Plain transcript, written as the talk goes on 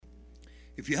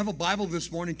If you have a Bible this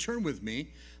morning, turn with me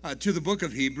to the book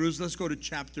of Hebrews. Let's go to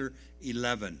chapter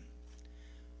 11.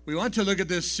 We want to look at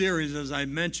this series, as I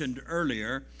mentioned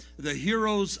earlier, the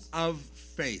heroes of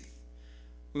faith.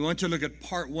 We want to look at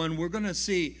part 1. We're going to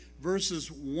see verses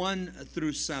 1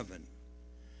 through 7.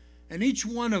 And each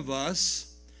one of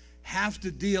us have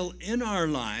to deal in our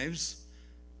lives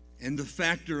in the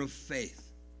factor of faith.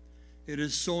 It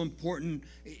is so important,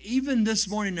 even this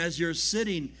morning as you're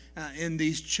sitting in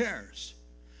these chairs.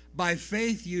 By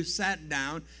faith you sat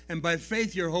down, and by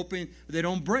faith you're hoping they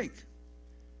don't break.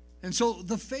 And so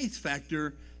the faith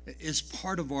factor is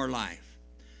part of our life.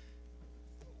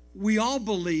 We all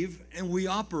believe and we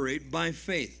operate by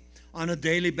faith on a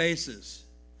daily basis.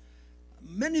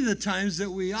 Many of the times that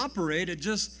we operate,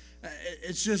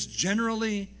 it's just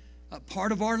generally a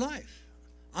part of our life,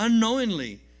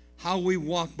 unknowingly how we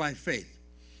walk by faith.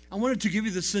 I wanted to give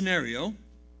you the scenario.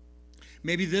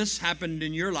 Maybe this happened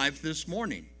in your life this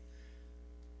morning.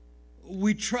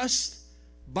 We trust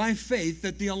by faith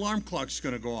that the alarm clock's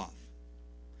going to go off.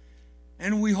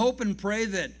 And we hope and pray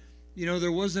that,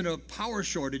 there wasn't a power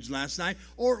shortage last night,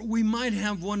 or we might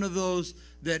have one of those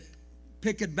that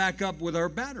pick it back up with our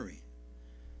battery.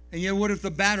 And yet, what if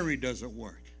the battery doesn't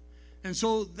work? And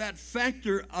so that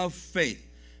factor of faith.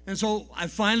 And so I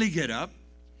finally get up.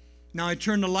 Now I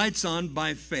turn the lights on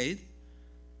by faith.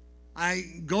 I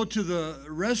go to the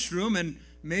restroom, and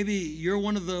maybe you're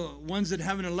one of the ones that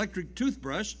have an electric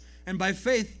toothbrush, and by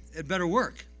faith, it better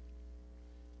work.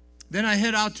 Then I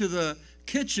head out to the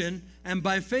kitchen, and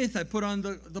by faith, I put on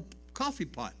the coffee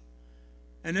pot,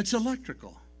 and it's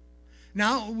electrical.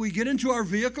 Now, we get into our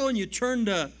vehicle, and you turn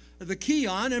the key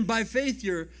on, and by faith,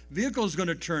 your vehicle is going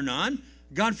to turn on.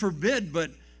 God forbid,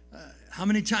 but how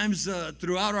many times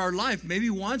throughout our life, maybe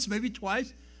once, maybe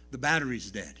twice, the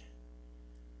battery's dead.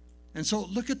 And so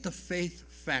look at the faith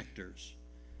factors.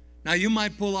 Now, you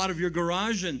might pull out of your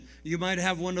garage, and you might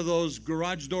have one of those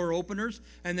garage door openers,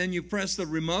 and then you press the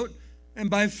remote, and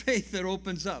by faith, it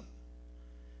opens up.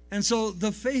 And so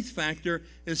the faith factor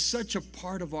is such a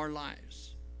part of our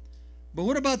lives. But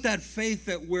what about that faith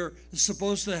that we're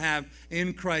supposed to have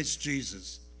in Christ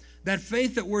Jesus? That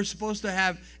faith that we're supposed to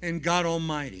have in God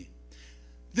Almighty.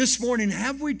 This morning,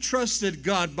 have we trusted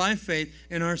God by faith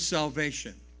in our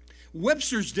salvation?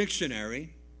 Webster's Dictionary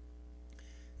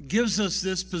gives us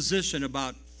this position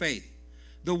about faith.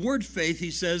 The word faith,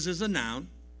 he says, is a noun.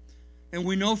 And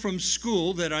we know from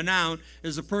school that a noun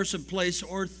is a person, place,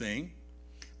 or thing.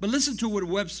 But listen to what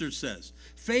Webster says.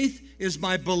 Faith is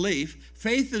my belief.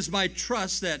 Faith is my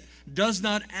trust that does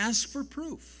not ask for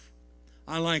proof.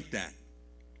 I like that.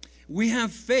 We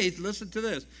have faith, listen to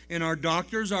this, in our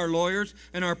doctors, our lawyers,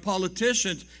 and our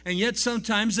politicians, and yet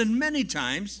sometimes and many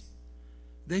times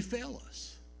they fail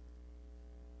us.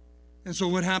 And so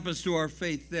what happens to our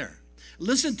faith there?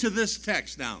 Listen to this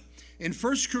text now. In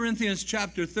 1 Corinthians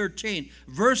chapter 13,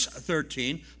 verse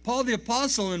 13, Paul the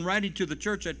Apostle, in writing to the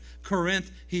church at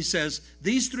Corinth, he says,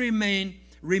 these three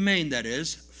remain, that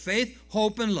is, faith,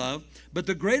 hope, and love, but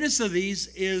the greatest of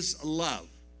these is love.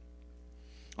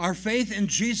 Our faith in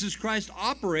Jesus Christ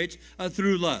operates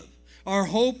through love. Our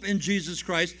hope in Jesus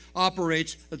Christ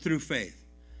operates through faith.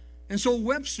 And so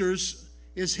Webster's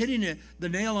is hitting the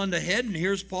nail on the head, and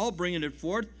here's Paul bringing it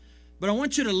forth. But I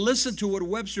want you to listen to what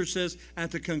Webster says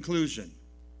at the conclusion.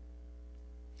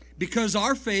 Because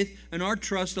our faith and our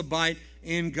trust abide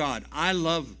in God. I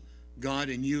love God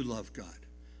and you love God.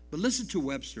 But listen to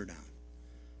Webster now.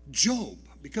 Job,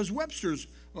 because Webster's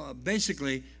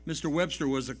basically, Mr. Webster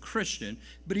was a Christian,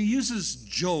 but he uses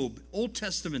Job, Old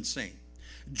Testament saint.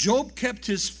 Job kept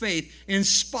his faith in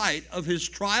spite of his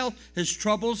trial, his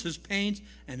troubles, his pains,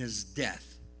 and his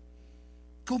death.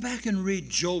 Go back and read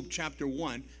Job chapter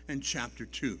 1 and chapter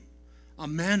 2. A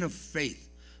man of faith.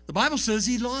 The Bible says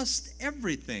he lost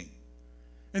everything.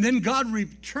 And then God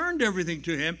returned everything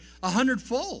to him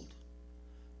 100-fold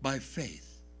by faith.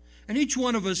 And each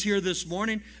one of us here this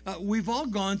morning, we've all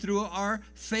gone through our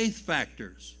faith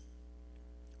factors.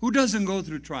 Who doesn't go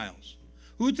through trials?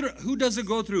 Who doesn't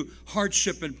go through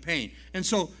hardship and pain? And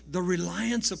so the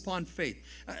reliance upon faith.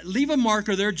 Leave a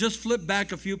marker there. Just flip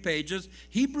back a few pages.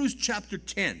 Hebrews chapter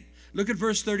 10. Look at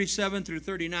verse 37 through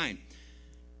 39.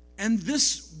 And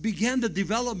this began the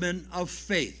development of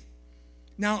faith.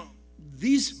 Now,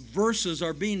 these verses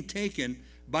are being taken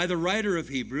by the writer of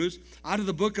Hebrews out of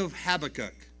the book of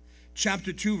Habakkuk,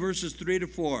 chapter 2, verses 3 to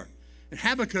 4. And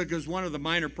Habakkuk is one of the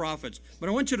minor prophets. But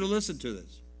I want you to listen to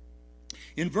this.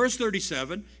 In verse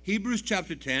 37, Hebrews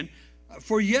chapter 10,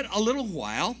 for yet a little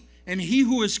while, and he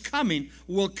who is coming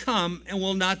will come and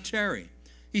will not tarry.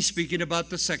 He's speaking about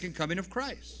the second coming of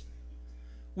Christ.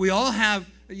 We all have,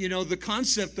 the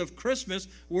concept of Christmas.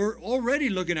 We're already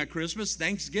looking at Christmas.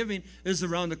 Thanksgiving is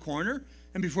around the corner.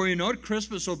 And before you know it,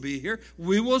 Christmas will be here.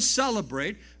 We will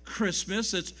celebrate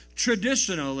Christmas. It's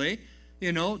traditionally,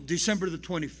 December the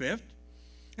 25th.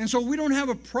 And so we don't have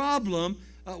a problem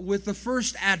with the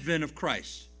first advent of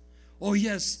Christ. Oh,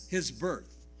 yes, his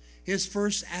birth, his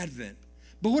first advent.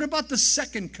 But what about the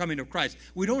second coming of Christ?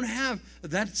 We don't have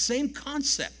that same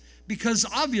concept because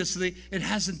obviously it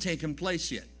hasn't taken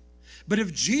place yet. But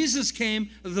if Jesus came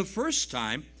the first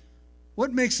time,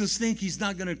 what makes us think he's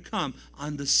not going to come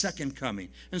on the second coming?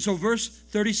 And so verse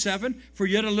 37, for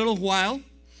yet a little while,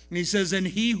 and he says, and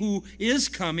he who is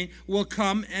coming will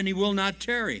come and he will not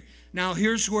tarry. Now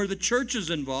here's where the church is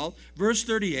involved. Verse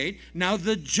 38, now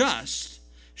the just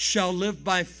shall live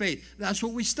by faith. That's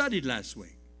what we studied last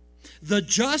week. The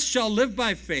just shall live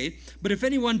by faith, but if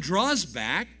anyone draws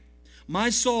back, my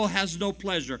soul has no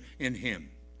pleasure in him.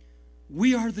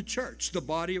 We are the church, the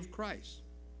body of Christ.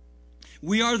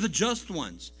 We are the just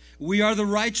ones. We are the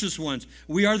righteous ones.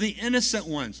 We are the innocent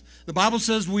ones. The Bible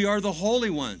says we are the holy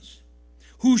ones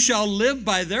who shall live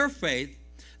by their faith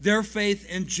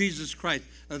in Jesus Christ,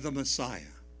 the Messiah.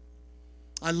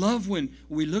 I love when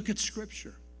we look at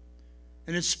Scripture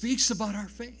and it speaks about our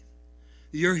faith.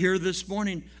 You're here this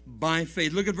morning by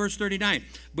faith. Look at verse 39.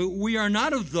 But we are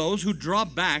not of those who draw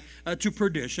back to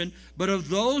perdition, but of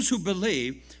those who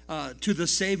believe to the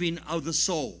saving of the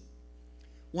soul.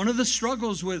 One of the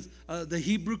struggles with the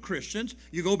Hebrew Christians,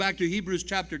 you go back to Hebrews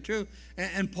chapter 2,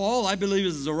 and Paul, I believe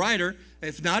is the writer,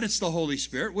 if not it's the Holy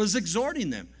Spirit, was exhorting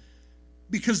them.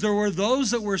 Because there were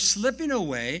those that were slipping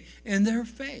away in their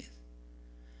faith.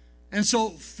 And so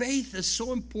faith is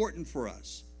so important for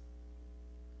us.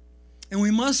 And we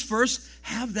must first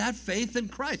have that faith in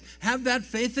Christ, have that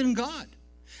faith in God.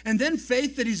 And then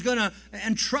faith that he's going to,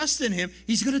 and trust in him,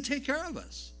 he's going to take care of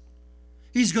us.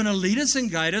 He's going to lead us and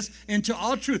guide us into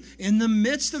all truth in the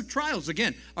midst of trials.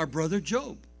 Again, our brother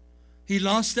Job, he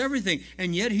lost everything,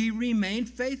 and yet he remained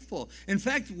faithful. In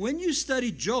fact, when you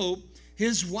study Job,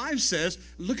 his wife says,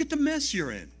 look at the mess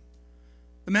you're in.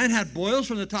 The man had boils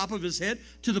from the top of his head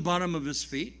to the bottom of his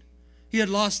feet. He had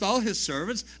lost all his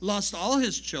servants, lost all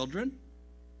his children,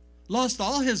 lost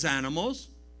all his animals.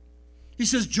 He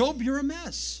says, Job, you're a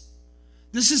mess.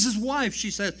 This is his wife.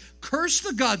 She says, curse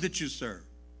the God that you serve.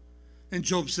 And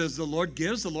Job says, the Lord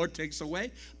gives, the Lord takes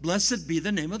away. Blessed be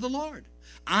the name of the Lord.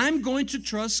 I'm going to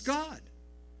trust God.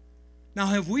 Now,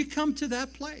 have we come to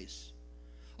that place?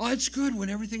 Oh, it's good when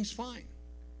everything's fine.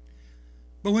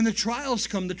 But when the trials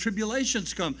come, the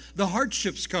tribulations come, the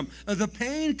hardships come, the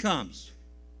pain comes.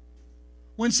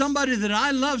 When somebody that I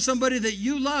love, somebody that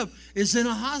you love, is in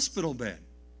a hospital bed.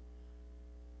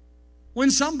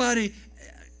 When somebody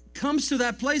comes to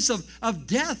that place of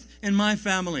death in my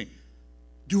family,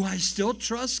 do I still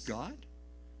trust God?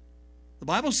 The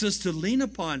Bible says to lean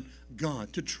upon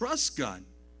God, to trust God.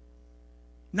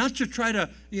 Not to try to,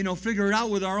 figure it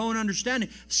out with our own understanding.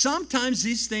 Sometimes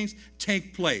these things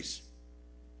take place.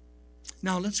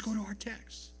 Now let's go to our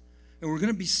text. And we're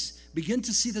going to begin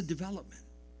to see the development.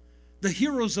 The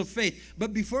heroes of faith.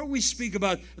 But before we speak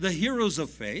about the heroes of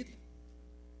faith,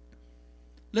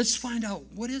 let's find out,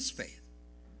 what is faith?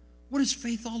 What is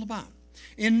faith all about?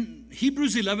 In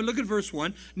Hebrews 11, look at verse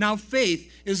 1. Now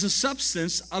faith is the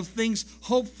substance of things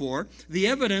hoped for, the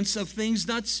evidence of things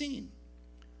not seen.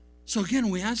 So again,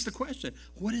 we ask the question,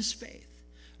 what is faith?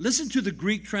 Listen to the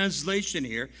Greek translation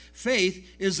here.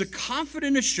 Faith is a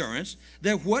confident assurance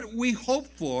that what we hope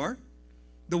for,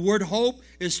 the word hope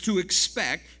is to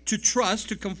expect, to trust,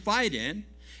 to confide in,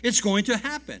 it's going to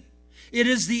happen. It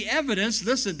is the evidence,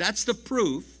 listen, that's the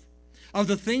proof of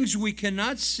the things we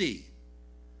cannot see.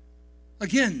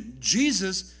 Again,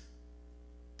 Jesus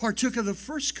partook of the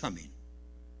first coming.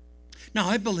 Now,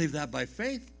 I believe that by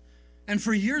faith. And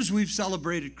for years, we've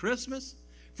celebrated Christmas.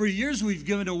 For years, we've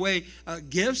given away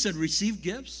gifts and received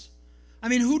gifts. I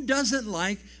mean, who doesn't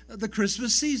like the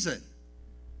Christmas season?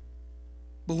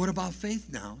 But what about faith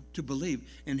now to believe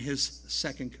in his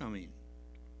second coming?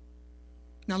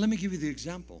 Now, let me give you the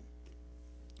example.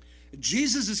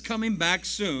 Jesus is coming back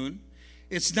soon.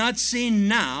 It's not seen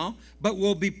now, but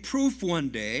will be proof one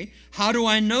day. How do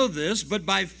I know this? But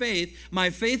by faith, my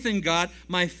faith in God,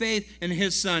 my faith in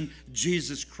his Son,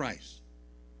 Jesus Christ.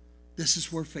 This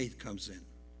is where faith comes in.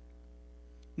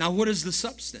 Now, what is the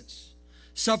substance?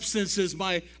 Substance is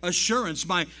my assurance,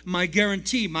 my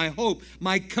guarantee, my hope,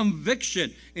 my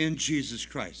conviction in Jesus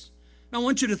Christ. Now, I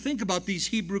want you to think about these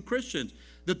Hebrew Christians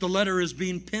that the letter is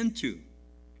being penned to.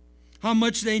 How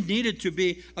much they needed to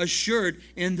be assured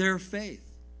in their faith.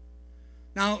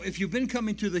 Now, if you've been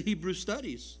coming to the Hebrew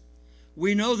studies,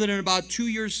 we know that in about 2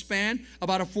 years span,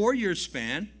 about a 4-year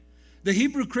span, the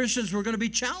Hebrew Christians were going to be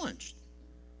challenged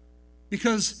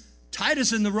because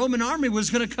Titus in the Roman army was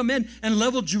going to come in and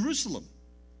level Jerusalem.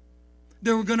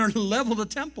 They were going to level the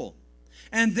temple.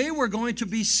 And they were going to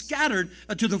be scattered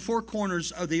to the four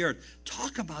corners of the earth.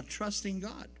 Talk about trusting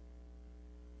God.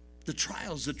 The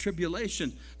trials, the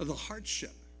tribulation, the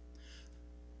hardship.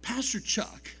 Pastor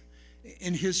Chuck,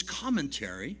 in his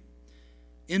commentary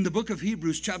in the book of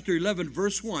Hebrews, chapter 11,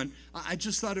 verse 1, I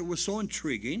just thought it was so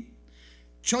intriguing.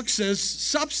 Chuck says,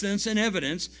 substance and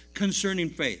evidence concerning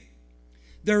faith.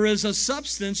 There is a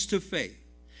substance to faith.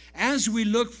 As we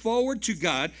look forward to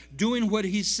God doing what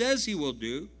he says he will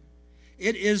do,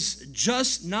 it is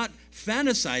just not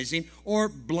fantasizing or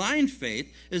blind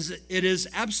faith. It is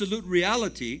absolute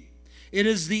reality. It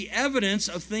is the evidence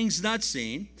of things not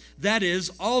seen. That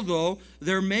is, although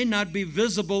there may not be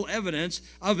visible evidence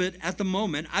of it at the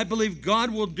moment, I believe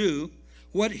God will do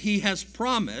what he has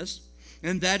promised,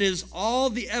 and that is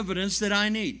all the evidence that I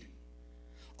need.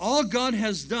 All God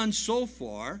has done so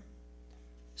far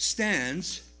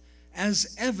stands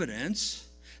as evidence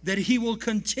that he will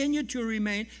continue to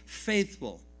remain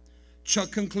faithful.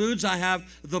 Chuck concludes, I have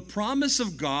the promise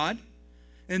of God,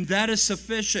 and that is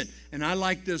sufficient. And I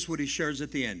like this, what he shares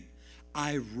at the end.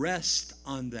 I rest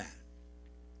on that.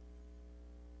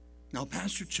 Now,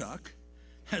 Pastor Chuck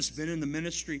has been in the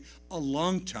ministry a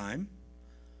long time.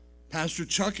 Pastor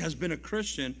Chuck has been a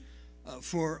Christian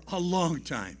for a long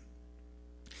time.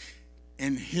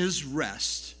 And his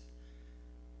rest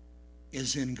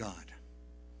is in God.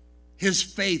 His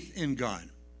faith in God.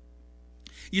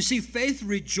 You see, faith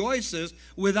rejoices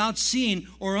without seeing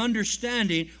or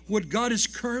understanding what God is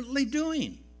currently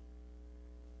doing.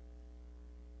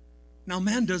 Now,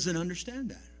 man doesn't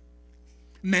understand that.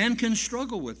 Man can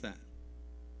struggle with that.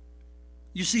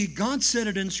 You see, God said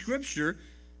it in Scripture,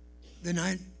 then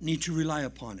I need to rely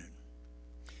upon it.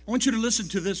 I want you to listen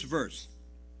to this verse.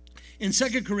 In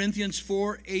 2 Corinthians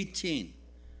 4:18,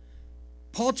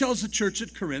 Paul tells the church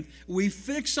at Corinth, we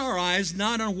fix our eyes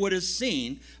not on what is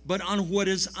seen, but on what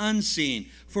is unseen.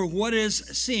 For what is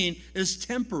seen is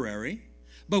temporary,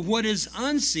 but what is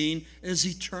unseen is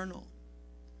eternal.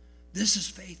 This is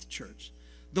faith, church.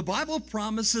 The Bible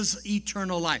promises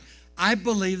eternal life. I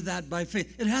believe that by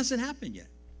faith. It hasn't happened yet.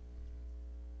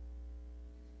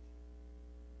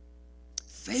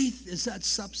 Faith is that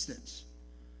substance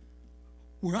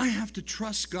where I have to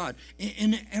trust God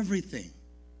in everything.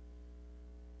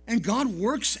 And God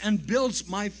works and builds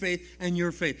my faith and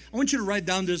your faith. I want you to write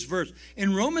down this verse.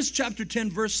 In Romans chapter 10,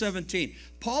 verse 17,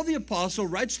 Paul the apostle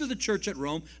writes to the church at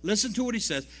Rome. Listen to what he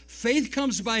says. Faith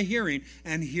comes by hearing,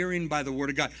 and hearing by the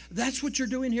word of God. That's what you're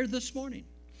doing here this morning.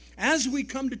 As we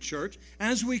come to church,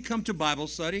 as we come to Bible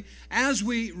study, as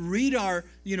we read our,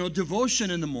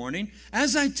 devotion in the morning,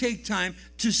 as I take time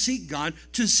to seek God,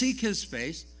 to seek his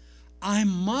face, I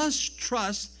must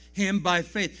trust him by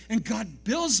faith. And God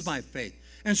builds my faith.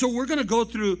 And so we're going to go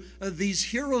through these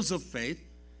heroes of faith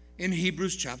in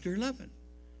Hebrews chapter 11.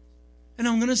 And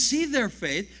I'm going to see their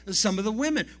faith. Some of the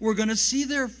women, we're going to see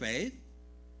their faith.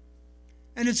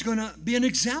 And it's going to be an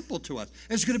example to us.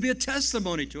 It's going to be a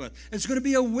testimony to us. It's going to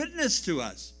be a witness to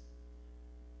us.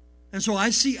 And so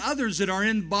I see others that are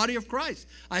in the body of Christ.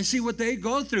 I see what they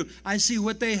go through. I see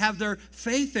what they have their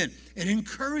faith in. It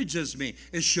encourages me.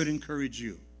 It should encourage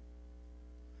you.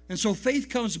 And so faith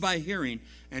comes by hearing,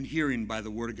 and hearing by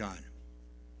the word of God.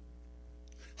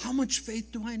 How much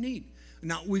faith do I need?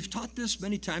 Now, we've taught this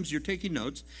many times. You're taking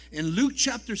notes. In Luke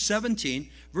chapter 17,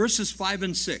 verses 5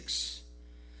 and 6,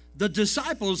 the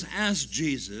disciples asked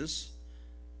Jesus,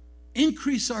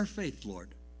 increase our faith, Lord.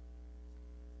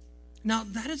 Now,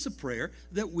 that is a prayer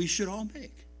that we should all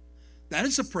make. That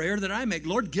is a prayer that I make.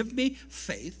 Lord, give me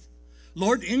faith.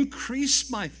 Lord, increase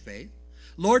my faith.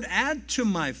 Lord, add to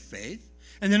my faith.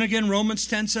 And then again, Romans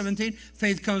 10:17,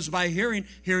 faith comes by hearing,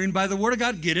 hearing by the word of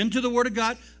God. Get into the word of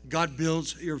God. God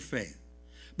builds your faith.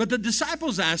 But the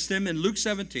disciples asked him in Luke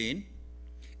 17,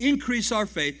 increase our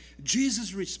faith.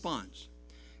 Jesus responds,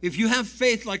 if you have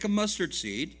faith like a mustard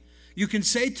seed, you can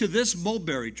say to this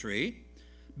mulberry tree,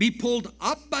 be pulled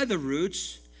up by the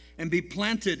roots and be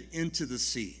planted into the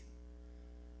sea.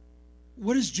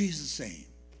 What is Jesus saying?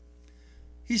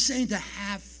 He's saying to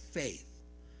have faith.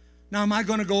 Now, am I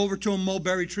going to go over to a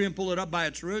mulberry tree and pull it up by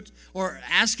its roots or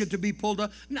ask it to be pulled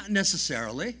up? Not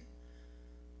necessarily,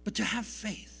 but to have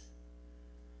faith.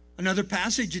 Another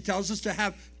passage, it tells us to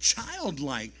have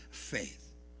childlike faith.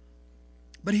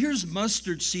 But here's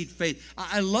mustard seed faith.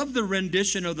 I love the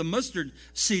rendition of the mustard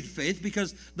seed faith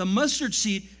because the mustard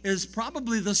seed is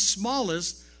probably the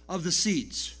smallest of the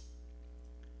seeds.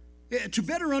 To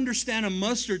better understand a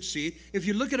mustard seed, if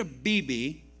you look at a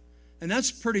BB, and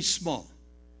that's pretty small,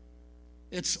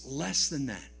 it's less than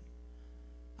that.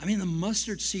 I mean, the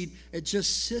mustard seed, it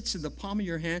just sits in the palm of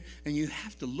your hand, and you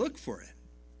have to look for it.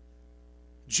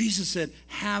 Jesus said,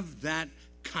 have that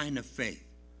kind of faith.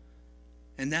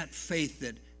 And that faith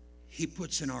that he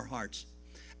puts in our hearts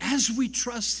as we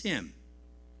trust him.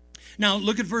 Now,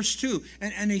 look at verse 2,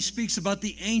 and he speaks about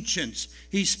the ancients.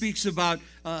 He speaks about,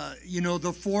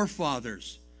 the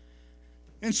forefathers.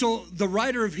 And so the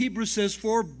writer of Hebrews says,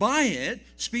 for by it,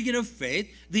 speaking of faith,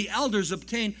 the elders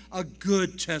obtain a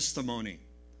good testimony.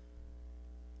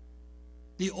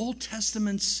 The Old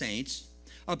Testament saints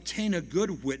obtain a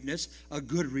good witness, a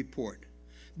good report.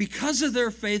 Because of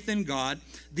their faith in God,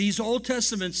 these Old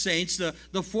Testament saints,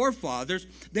 the forefathers,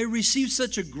 they received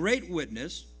such a great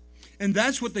witness. And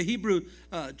that's what the Hebrew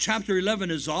chapter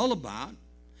 11 is all about.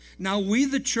 Now we,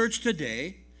 the church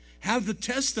today, have the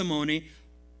testimony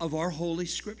of our Holy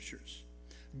Scriptures.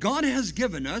 God has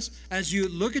given us, as you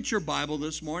look at your Bible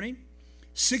this morning,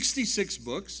 66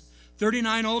 books,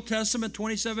 39 Old Testament,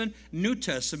 27 New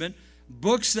Testament,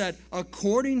 books that,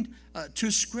 according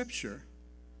to Scripture,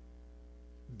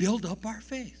 build up our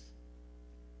faith.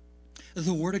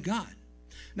 The Word of God.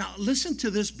 Now listen to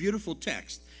this beautiful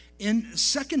text. In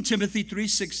 2 Timothy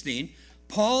 3:16,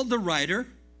 Paul, the writer,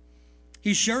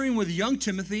 he's sharing with young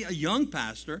Timothy, a young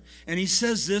pastor, and he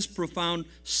says this profound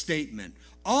statement.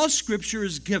 All Scripture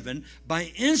is given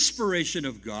by inspiration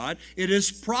of God. It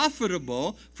is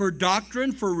profitable for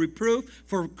doctrine, for reproof,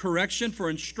 for correction, for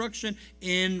instruction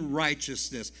in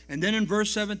righteousness. And then in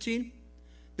verse 17,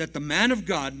 that the man of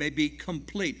God may be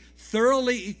complete,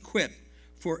 thoroughly equipped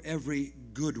for every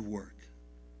good work.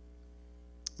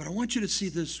 But I want you to see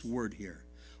this word here.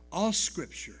 All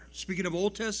Scripture. Speaking of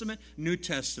Old Testament, New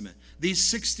Testament. These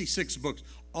 66 books,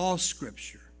 all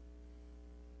Scripture.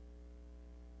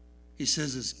 He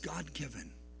says is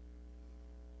God-given.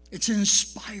 It's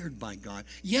inspired by God.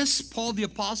 Yes, Paul the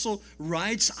Apostle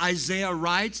writes, Isaiah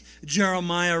writes,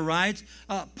 Jeremiah writes,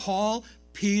 Paul,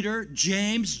 Peter,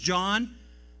 James, John,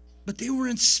 but they were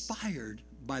inspired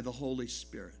by the Holy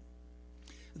Spirit.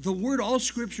 The word all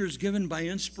Scripture is given by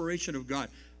inspiration of God.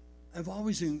 I've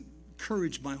always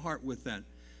encouraged my heart with that.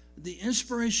 The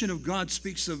inspiration of God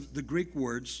speaks of the Greek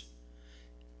words,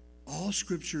 all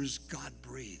Scripture is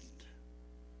God-breathed.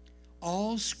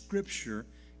 All Scripture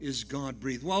is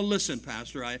God-breathed. Well, listen,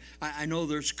 Pastor, I know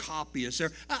there's copyists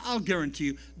there. I'll guarantee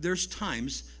you there's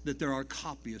times that there are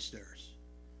copyist errors.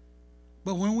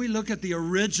 But when we look at the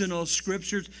original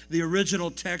Scriptures, the original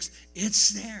text, it's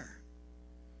there.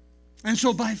 And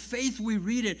so by faith we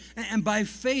read it, and by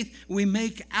faith we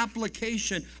make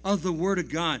application of the Word of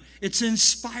God. It's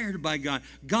inspired by God.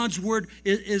 God's Word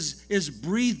is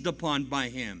breathed upon by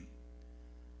Him.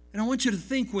 And I want you to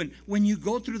think when you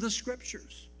go through the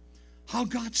Scriptures, how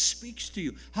God speaks to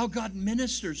you, how God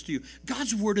ministers to you.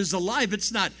 God's Word is alive.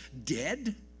 It's not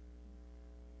dead.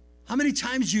 How many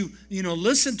times you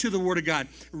listened to the Word of God,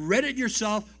 read it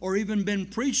yourself, or even been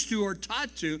preached to or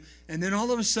taught to, and then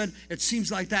all of a sudden it seems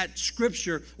like that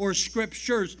Scripture or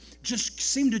Scriptures just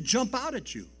seem to jump out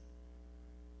at you.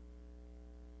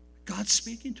 God's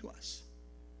speaking to us.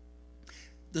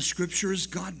 The Scripture is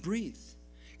God-breathed.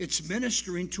 It's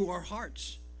ministering to our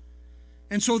hearts.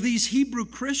 And so these Hebrew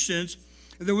Christians,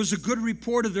 there was a good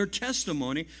report of their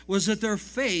testimony, was that their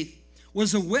faith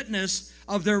was a witness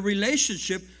of their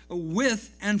relationship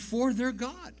with and for their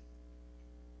God.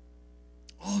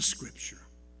 All Scripture.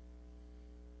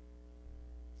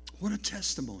 What a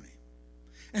testimony.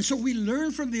 And so we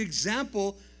learn from the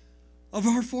example of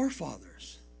our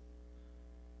forefathers.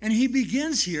 And he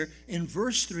begins here in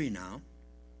verse 3 now.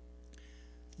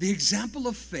 The example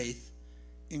of faith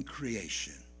in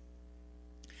creation.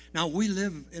 Now, we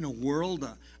live in a world,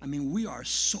 we are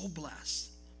so blessed.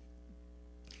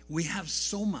 We have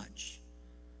so much.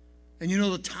 And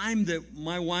the time that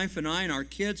my wife and I and our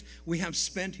kids, we have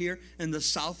spent here in the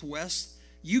Southwest,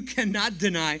 you cannot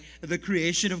deny the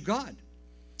creation of God.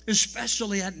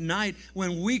 Especially at night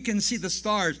when we can see the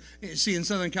stars. See, in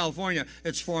Southern California,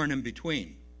 it's far and in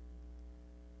between.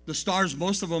 The stars,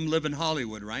 most of them live in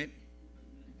Hollywood, right?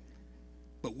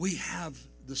 But we have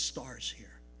the stars here.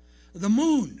 The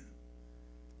moon.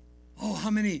 Oh, how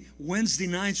many Wednesday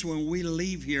nights when we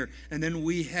leave here and then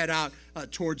we head out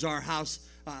towards our house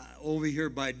over here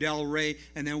by Del Rey,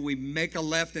 and then we make a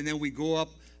left and then we go up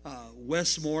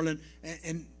Westmoreland,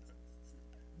 and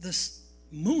this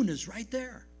moon is right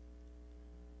there.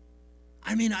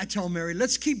 I tell Mary,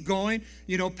 let's keep going,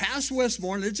 past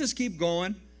Westmoreland, let's just keep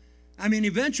going.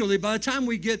 Eventually, by the time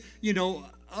we get,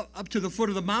 up to the foot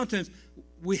of the mountains,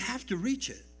 we have to reach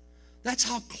it. That's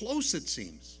how close it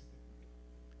seems.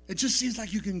 It just seems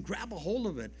like you can grab a hold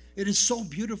of it. It is so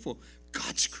beautiful.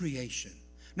 God's creation.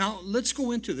 Now, let's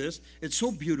go into this. It's so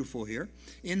beautiful here.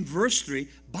 In verse 3,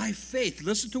 by faith,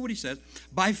 listen to what he says.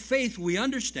 By faith, we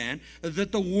understand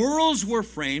that the worlds were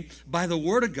framed by the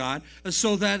word of God,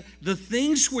 so that the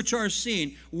things which are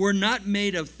seen were not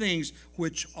made of things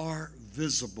which are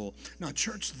visible. Now,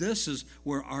 church, this is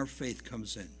where our faith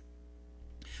comes in.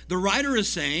 The writer is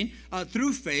saying,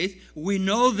 through faith, we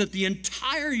know that the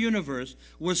entire universe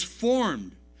was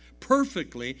formed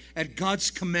perfectly at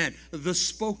God's command, the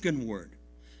spoken word.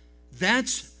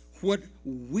 That's what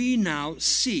we now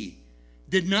see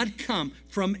did not come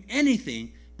from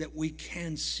anything that we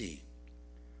can see.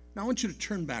 Now I want you to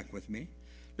turn back with me.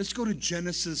 Let's go to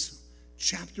Genesis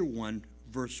chapter 1,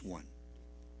 verse 1.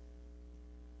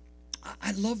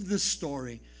 I love this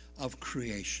story of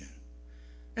creation.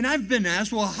 And I've been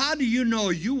asked, well, how do you know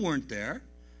you weren't there?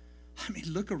 I mean,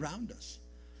 look around us.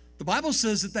 The Bible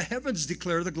says that the heavens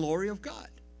declare the glory of God.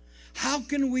 How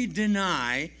can we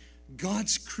deny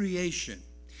God's creation?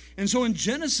 And so in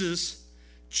Genesis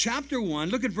chapter 1,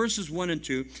 look at verses 1 and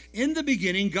 2. In the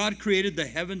beginning, God created the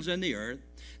heavens and the earth.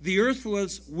 The earth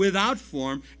was without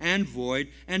form and void,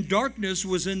 and darkness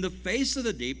was in the face of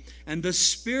the deep, and the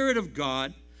Spirit of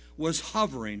God was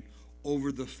hovering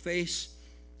over the face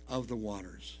of the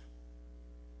waters.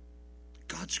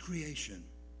 God's creation.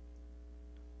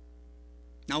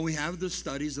 Now we have the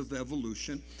studies of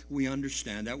evolution. We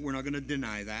understand that. We're not going to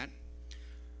deny that.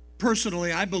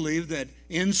 Personally, I believe that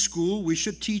in school we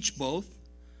should teach both.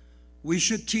 We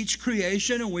should teach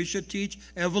creation and we should teach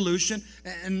evolution,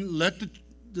 and let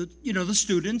the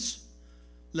students,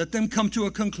 let them come to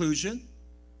a conclusion.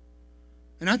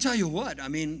 And I tell you what, I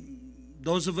mean,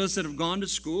 those of us that have gone to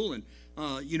school and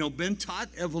been taught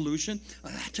evolution,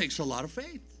 that takes a lot of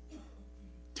faith.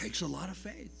 Takes a lot of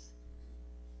faith.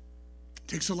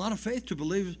 Takes a lot of faith to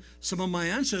believe some of my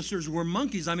ancestors were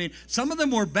monkeys. I mean, some of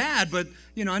them were bad, but,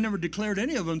 I never declared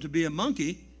any of them to be a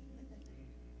monkey.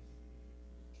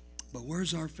 But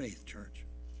where's our faith, church?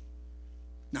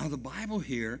 Now, the Bible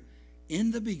here,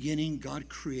 in the beginning, God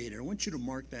created. I want you to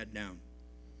mark that down.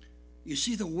 You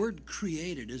see, the word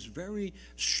created is very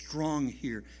strong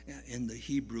here in the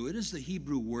Hebrew. It is the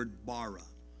Hebrew word bara.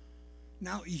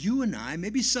 Now, you and I,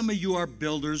 maybe some of you are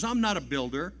builders. I'm not a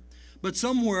builder. But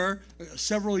somewhere,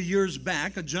 several years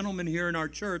back, a gentleman here in our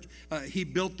church, he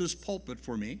built this pulpit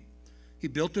for me. He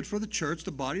built it for the church,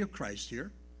 the body of Christ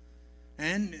here.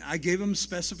 And I gave him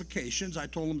specifications. I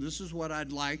told him this is what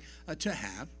I'd like to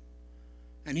have.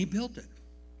 And he built it.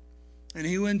 And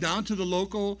he went down to the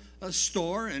local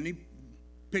store and he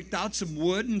picked out some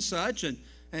wood and such and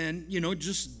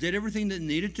just did everything that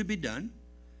needed to be done.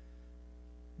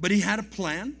 But he had a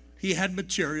plan. He had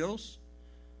materials.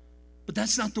 But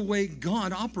that's not the way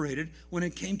God operated when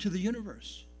it came to the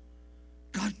universe.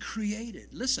 God created.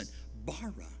 Listen,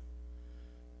 bara.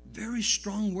 Very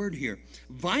strong word here.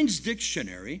 Vine's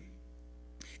dictionary,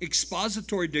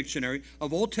 expository dictionary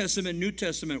of Old Testament, New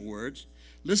Testament words.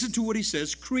 Listen to what he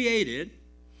says. Created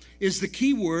is the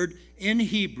key word in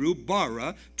Hebrew,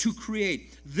 bara, to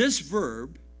create. This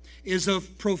verb is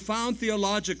of profound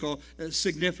theological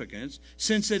significance,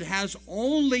 since it has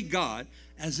only God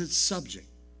as its subject.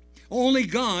 Only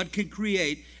God can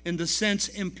create in the sense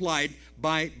implied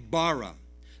by bara.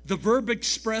 The verb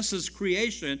expresses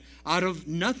creation out of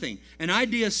nothing, an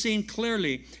idea seen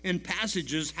clearly in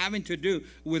passages having to do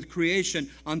with creation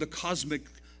on the cosmic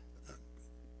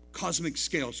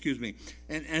scale,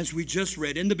 And as we just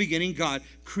read, in the beginning, God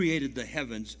created the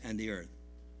heavens and the earth.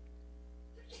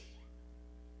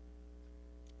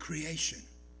 Creation.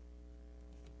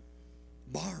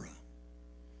 Bara.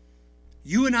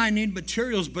 You and I need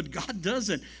materials, but God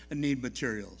doesn't need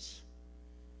materials.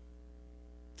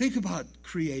 Think about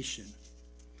creation.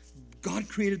 God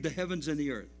created the heavens and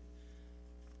the earth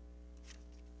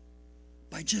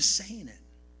by just saying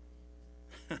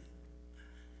it.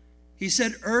 He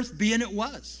said, earth be, and it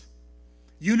was.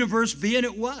 Universe be, and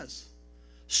it was.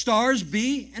 Stars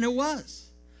be, and it was.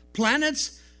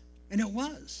 Planets, and it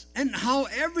was. And how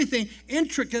everything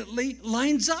intricately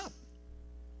lines up.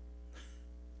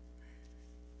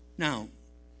 Now,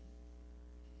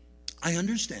 I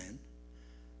understand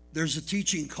there's a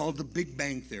teaching called the Big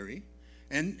Bang Theory,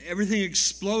 and everything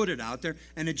exploded out there,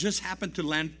 and it just happened to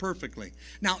land perfectly.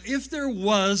 Now, if there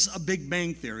was a Big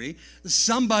Bang Theory,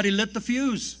 somebody lit the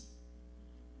fuse.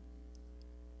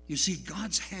 You see,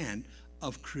 God's hand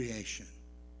of creation.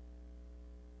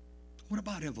 What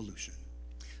about evolution?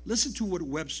 Listen to what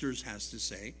Webster's has to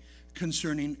say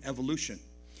concerning evolution.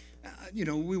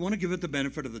 We want to give it the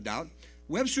benefit of the doubt.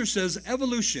 Webster says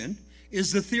evolution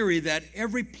is the theory that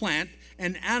every plant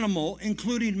and animal,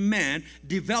 including man,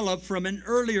 developed from an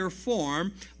earlier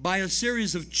form by a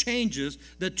series of changes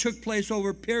that took place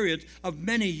over periods of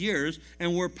many years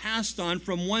and were passed on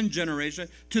from one generation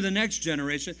to the next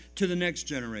generation to the next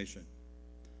generation.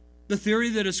 The theory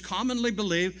that is commonly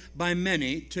believed by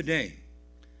many today.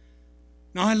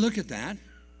 Now I look at that,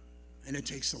 and it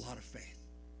takes a lot of faith.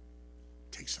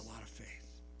 It takes a lot of faith.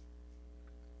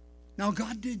 Now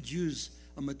God did use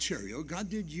a material. God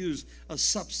did use a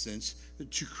substance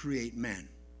to create man.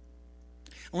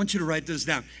 I want you to write this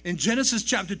down. In Genesis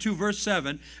chapter 2, verse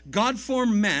 7, God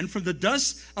formed man from the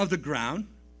dust of the ground,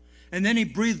 and then he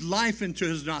breathed life into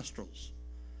his nostrils.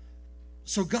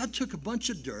 So God took a bunch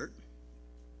of dirt,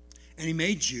 and he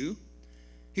made you.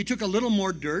 He took a little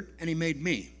more dirt, and he made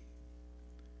me.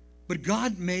 But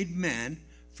God made man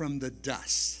from the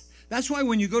dust. That's why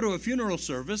when you go to a funeral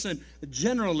service, and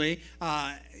generally,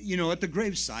 at the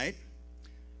gravesite,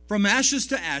 from ashes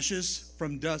to ashes,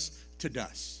 from dust to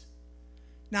dust.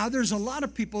 Now, there's a lot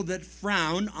of people that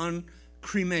frown on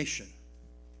cremation.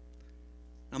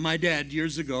 Now, my dad,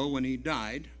 years ago, when he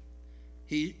died,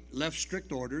 he left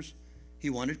strict orders. He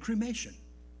wanted cremation.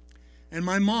 And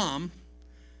my mom,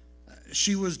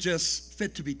 she was just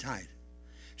fit to be tied.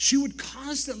 She would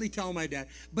constantly tell my dad,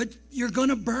 but you're going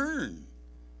to burn.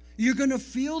 You're going to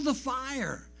feel the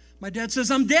fire. My dad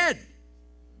says, I'm dead.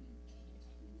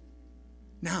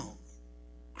 Now,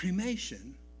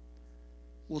 cremation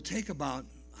will take about,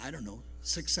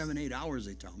 6, 7, 8 hours,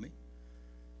 they tell me,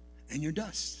 and you're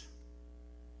dust.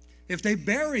 If they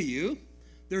bury you,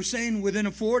 they're saying within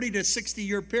a 40 to 60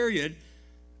 year period,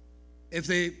 if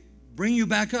they bring you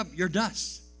back up, you're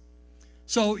dust.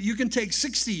 So you can take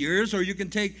 60 years or you can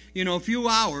take, a few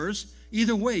hours.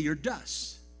 Either way, you're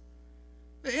dust.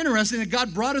 Interesting that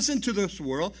God brought us into this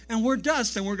world and we're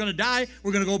dust and we're going to die.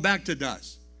 We're going to go back to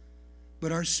dust.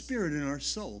 But our spirit and our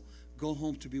soul go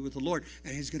home to be with the Lord,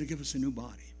 and he's going to give us a new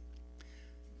body.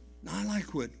 Now, I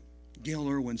like what Gail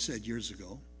Irwin said years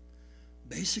ago.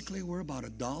 Basically, we're about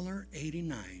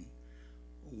 $1.89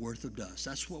 worth of dust.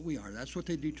 That's what we are. That's what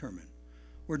they determine.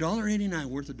 We're $1.89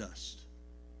 worth of dust.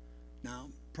 Now,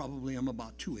 probably I'm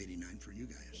about $2.89 for you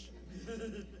guys.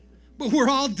 But we're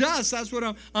all dust. That's what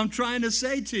I'm trying to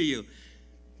say to you.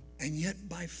 And yet,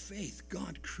 by faith,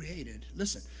 God created,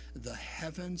 listen, the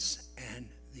heavens and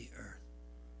the earth.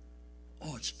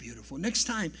 Oh, it's beautiful. Next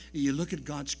time you look at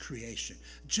God's creation,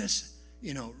 just,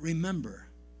 remember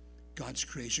God's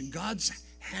creation, God's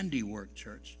handiwork,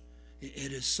 church.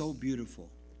 It is so beautiful.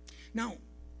 Now,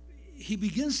 he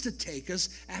begins to take us,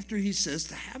 after he says,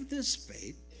 to have this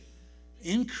faith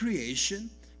in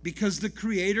creation, because the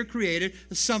Creator created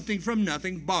something from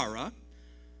nothing, bara.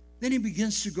 Then he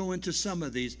begins to go into some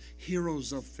of these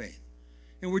heroes of faith.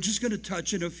 And we're just going to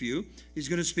touch on a few. He's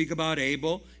going to speak about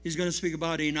Abel. He's going to speak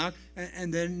about Enoch.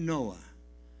 And then Noah.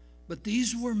 But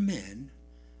these were men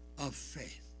of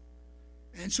faith.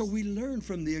 And so we learn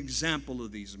from the example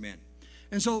of these men.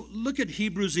 And so look at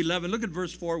Hebrews 11. Look at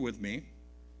verse 4 with me.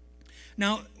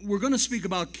 Now, we're going to speak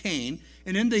about Cain.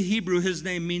 And in the Hebrew, his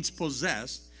name means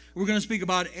possessed. We're going to speak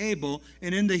about Abel.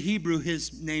 And in the Hebrew,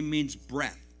 his name means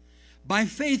breath. By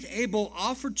faith, Abel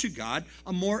offered to God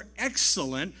a more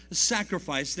excellent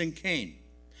sacrifice than Cain,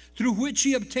 through which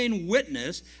he obtained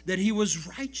witness that he was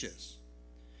righteous,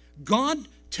 God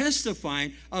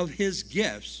testifying of his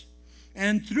gifts,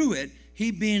 and through it,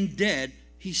 he being dead,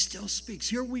 he still speaks.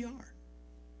 Here we are.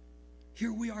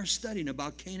 Here we are studying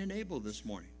about Cain and Abel this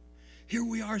morning. Here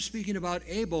we are speaking about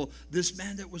Abel, this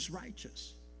man that was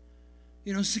righteous.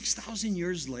 6,000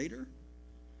 years later,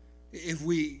 if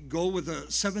we go with a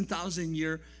 7,000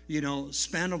 year,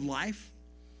 span of life,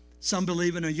 some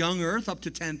believe in a young earth up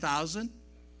to 10,000.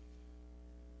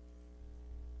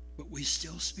 But we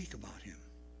still speak about him.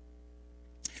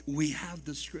 We have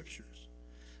the scriptures.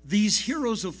 These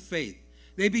heroes of faith,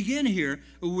 they begin here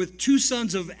with two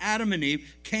sons of Adam and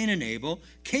Eve, Cain and Abel.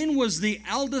 Cain was the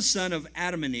eldest son of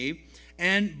Adam and Eve.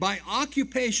 And by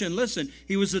occupation, listen,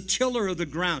 he was a tiller of the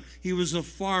ground. He was a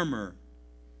farmer.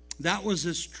 That was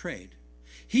his trade.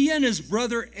 He and his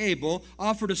brother Abel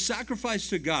offered a sacrifice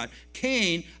to God.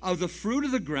 Cain of the fruit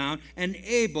of the ground and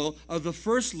Abel of the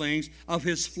firstlings of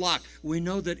his flock. We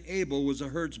know that Abel was a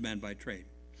herdsman by trade.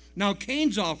 Now,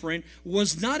 Cain's offering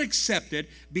was not accepted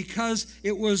because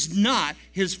it was not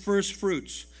his first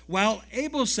fruits, while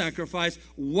Abel's sacrifice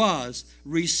was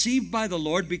received by the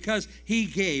Lord because he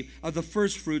gave of the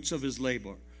first fruits of his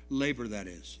labor that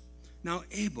is. Now,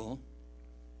 Abel,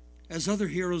 as other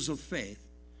heroes of faith,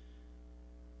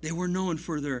 they were known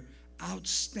for their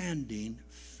outstanding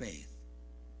faith.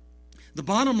 The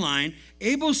bottom line,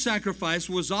 Abel's sacrifice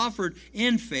was offered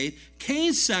in faith.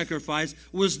 Cain's sacrifice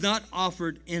was not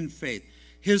offered in faith.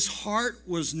 His heart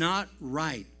was not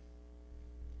right.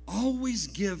 Always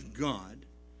give God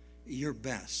your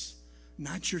best,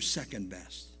 not your second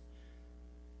best.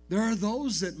 There are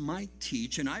those that might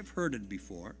teach, and I've heard it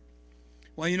before,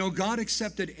 well, God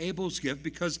accepted Abel's gift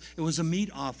because it was a meat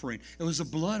offering. It was a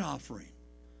blood offering.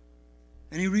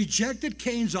 And he rejected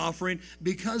Cain's offering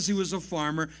because he was a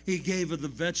farmer. He gave of the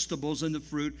vegetables and the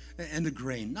fruit and the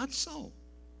grain. Not so.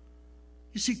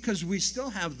 You see, because we still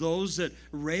have those that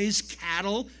raise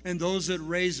cattle and those that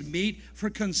raise meat for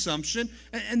consumption.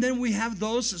 And then we have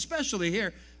those, especially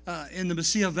here in the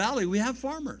Mesilla Valley, we have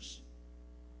farmers.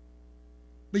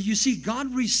 But you see,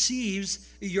 God receives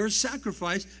your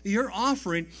sacrifice, your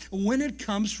offering, when it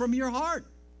comes from your heart.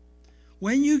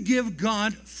 When you give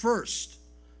God first.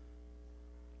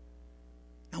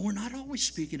 Now, we're not always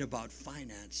speaking about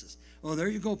finances. Oh, there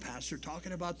you go, Pastor,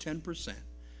 talking about 10%.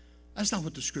 That's not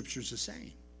what the Scriptures are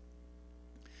saying.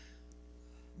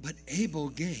 But Abel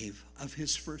gave of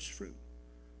his first fruit.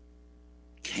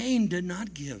 Cain did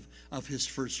not give of his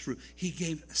first fruit. He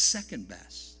gave second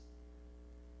best.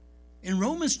 In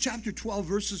Romans chapter 12,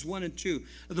 verses 1 and 2,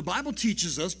 the Bible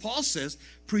teaches us, Paul says,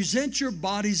 present your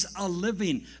bodies a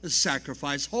living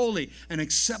sacrifice, holy and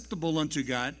acceptable unto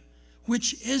God,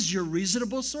 which is your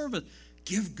reasonable service.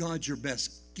 Give God your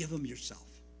best. Give him yourself.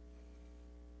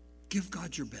 Give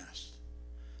God your best.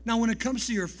 Now, when it comes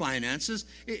to your finances,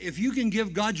 if you can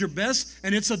give God your best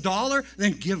and it's $1,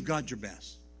 then give God your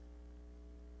best.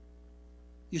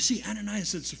 You see,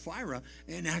 Ananias and Sapphira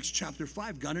in Acts chapter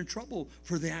 5 got in trouble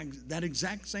for that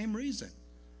exact same reason.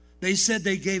 They said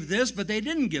they gave this, but they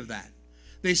didn't give that.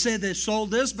 They said they sold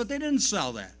this, but they didn't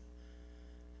sell that.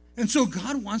 And so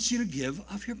God wants you to give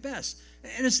of your best.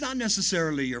 And it's not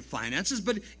necessarily your finances,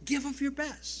 but give of your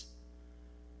best.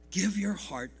 Give your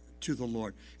heart to the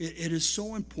Lord. It is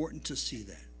so important to see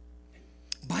that.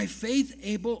 By faith,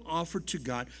 Abel offered to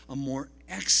God a more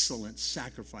excellent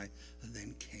sacrifice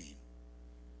than Cain.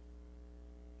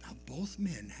 Now, both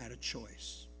men had a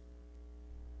choice.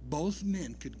 Both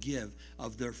men could give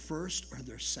of their first or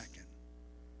their second.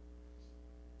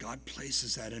 God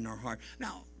places that in our heart.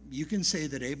 Now, you can say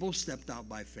that Abel stepped out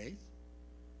by faith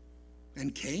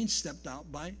and Cain stepped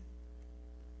out by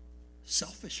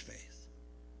selfish faith.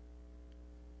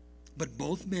 But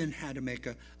both men had to make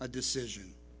a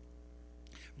decision.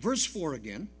 Verse 4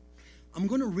 again. I'm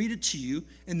going to read it to you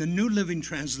in the New Living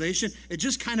Translation. It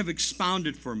just kind of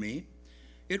expounded for me.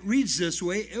 It reads this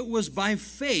way: it was by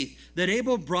faith that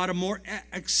Abel brought a more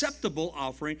acceptable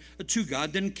offering to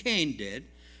God than Cain did.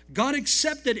 God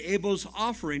accepted Abel's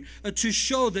offering to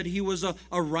show that he was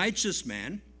a righteous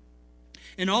man.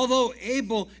 And although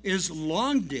Abel is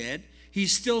long dead, he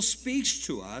still speaks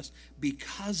to us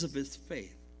because of his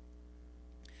faith.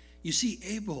 You see,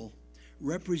 Abel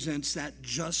represents that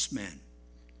just man.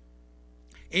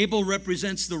 Abel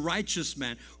represents the righteous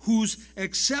man whose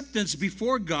acceptance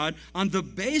before God on the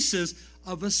basis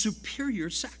of a superior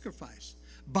sacrifice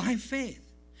by faith.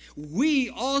 We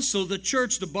also, the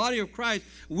church, the body of Christ,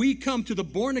 we come to the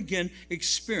born-again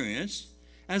experience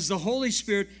as the Holy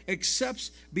Spirit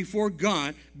accepts before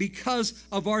God because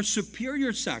of our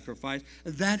superior sacrifice,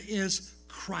 that is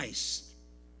Christ.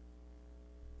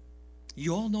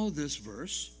 You all know this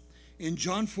verse. In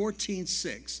John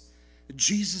 14:6,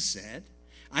 Jesus said,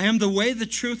 I am the way, the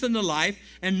truth, and the life,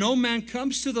 and no man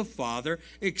comes to the Father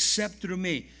except through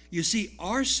me. You see,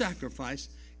 our sacrifice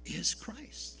is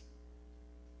Christ.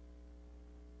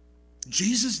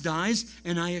 Jesus dies,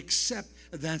 and I accept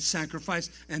that sacrifice,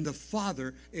 and the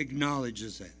Father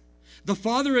acknowledges it. The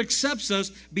Father accepts us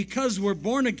because we're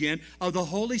born again of the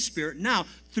Holy Spirit now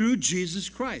through Jesus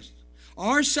Christ.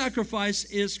 Our sacrifice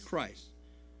is Christ.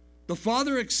 The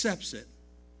Father accepts it.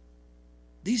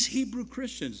 These Hebrew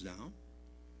Christians now,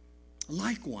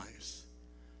 likewise,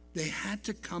 they had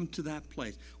to come to that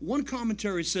place. One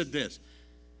commentary said this: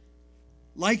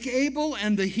 like Abel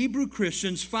and the Hebrew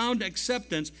Christians found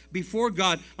acceptance before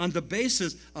God on the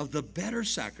basis of the better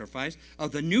sacrifice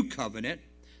of the new covenant,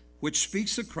 which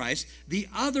speaks of Christ, the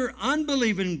other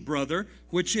unbelieving brother,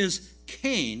 which is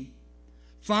Cain,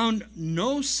 found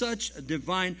no such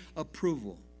divine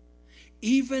approval.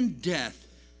 Even death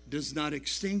does not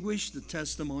extinguish the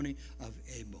testimony of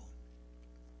Abel.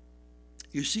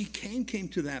 You see, Cain came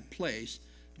to that place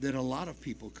that a lot of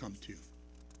people come to.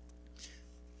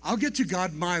 I'll get to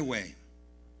God my way.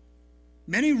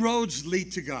 Many roads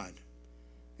lead to God.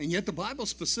 And yet the Bible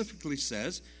specifically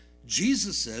says,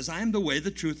 Jesus says, I am the way,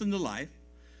 the truth, and the life.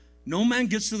 No man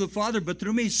gets to the Father but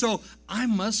through me. So I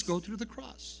must go through the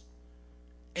cross.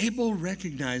 Abel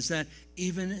recognized that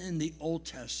even in the Old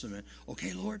Testament.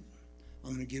 Okay, Lord,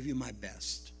 I'm going to give you my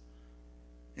best.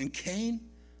 And Cain,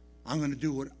 I'm going to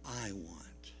do what I want.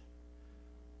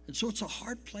 And so it's a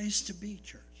hard place to be,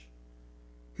 church.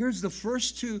 Here's the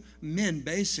first two men,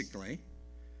 basically,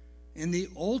 in the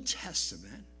Old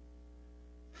Testament,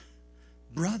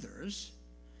 brothers,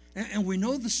 and we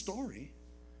know the story.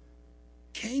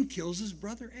 Cain kills his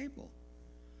brother Abel.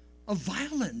 A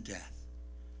violent death.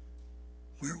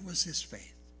 Where was his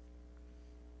faith?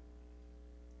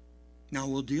 Now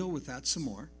we'll deal with that some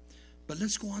more. But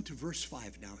let's go on to verse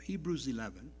 5 now. Hebrews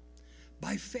 11.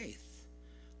 By faith,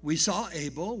 we saw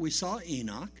Abel, we saw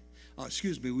Enoch.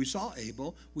 We saw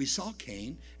Abel, we saw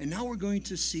Cain, and now we're going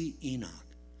to see Enoch.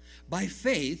 By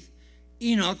faith,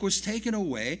 Enoch was taken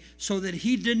away so that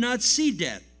he did not see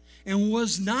death and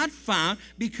was not found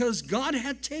because God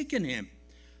had taken him.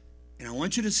 And I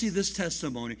want you to see this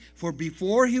testimony. For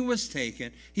before he was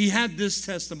taken, he had this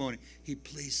testimony. He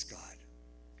pleased God.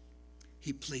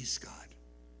 He pleased God.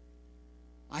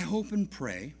 I hope and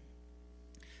pray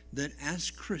that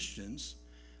as Christians,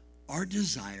 our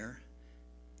desire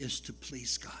is to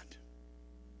please God.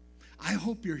 I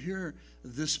hope you're here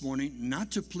this morning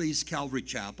not to please Calvary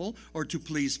Chapel or to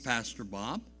please Pastor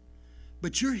Bob,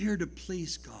 but you're here to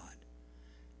please God.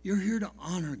 You're here to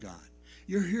honor God.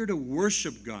 You're here to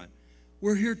worship God.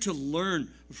 We're here to learn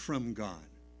from God.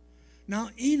 Now,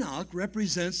 Enoch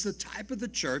represents the type of the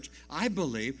church, I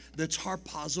believe, that's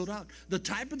harpazoed out, the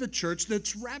type of the church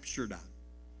that's raptured out.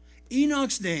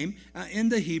 Enoch's name in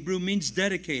the Hebrew means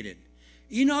dedicated.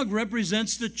 Enoch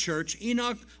represents the church.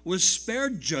 Enoch was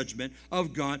spared judgment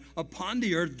of God upon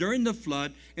the earth during the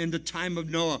flood in the time of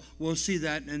Noah. We'll see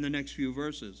that in the next few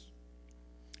verses.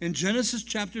 In Genesis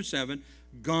chapter 7,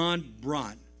 God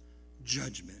brought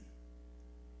judgment.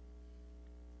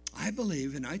 I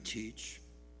believe and I teach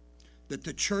that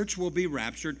the church will be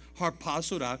raptured,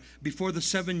 harpazoed out, before the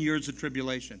 7 years of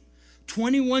tribulation.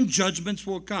 21 judgments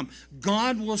will come.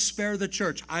 God will spare the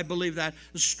church. I believe that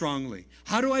strongly.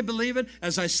 How do I believe it?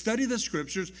 As I study the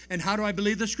scriptures. And how do I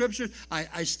believe the scriptures?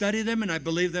 I study them and I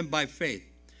believe them by faith.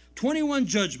 21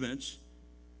 judgments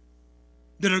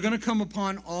that are going to come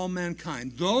upon all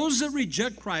mankind. Those that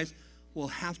reject Christ will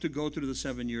have to go through the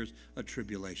 7 years of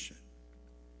tribulation.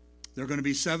 There are going to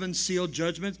be 7 sealed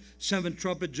judgments, 7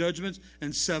 trumpet judgments,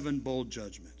 and 7 bowl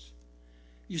judgments.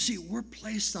 You see, we're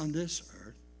placed on this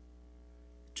earth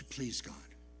to please God.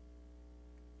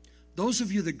 Those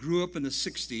of you that grew up in the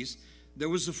 60s, there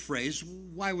was a phrase,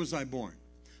 why was I born?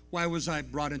 Why was I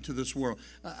brought into this world?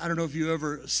 I don't know if you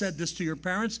ever said this to your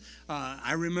parents.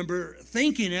 I remember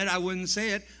thinking it. I wouldn't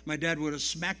say it. My dad would have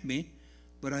smacked me.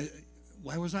 But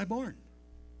why was I born?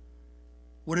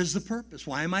 What is the purpose?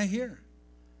 Why am I here?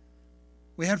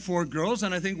 We had 4 girls,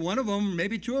 and I think one of them,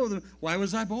 maybe 2 of them, why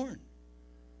was I born?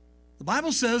 The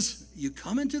Bible says you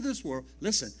come into this world,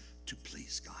 listen, to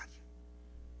please God.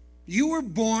 You were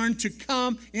born to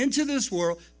come into this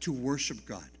world to worship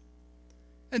God.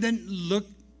 And then look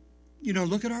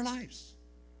at our lives.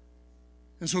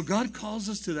 And so God calls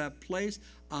us to that place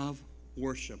of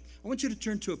worship. I want you to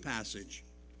turn to a passage.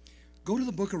 Go to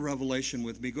the book of Revelation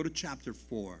with me. Go to chapter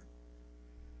 4.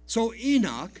 So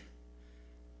Enoch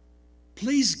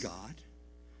pleased God,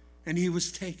 and he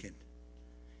was taken.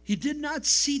 He did not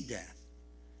see death.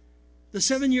 The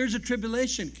 7 years of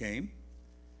tribulation came,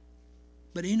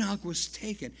 but Enoch was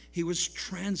taken. He was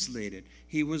translated.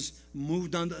 He was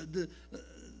moved on.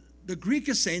 The Greek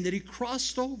is saying that he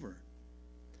crossed over.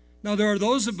 Now, there are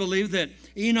those that believe that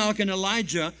Enoch and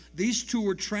Elijah, these 2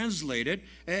 were translated,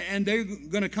 and they're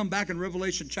going to come back in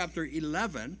Revelation chapter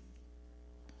 11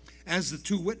 as the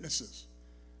 2 witnesses.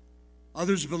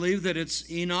 Others believe that it's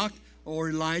Enoch or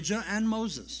Elijah and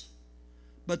Moses.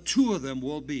 But 2 of them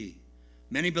will be.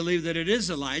 Many believe that it is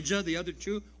Elijah. The other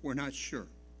 2, we're not sure.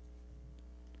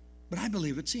 But I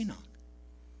believe it's Enoch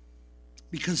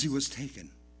because he was taken.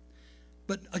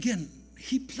 But again,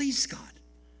 he pleased God.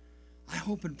 I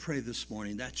hope and pray this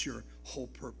morning that's your whole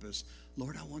purpose.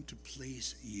 Lord, I want to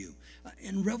please you.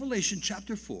 In Revelation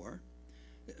chapter 4,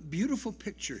 beautiful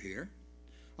picture here.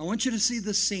 I want you to see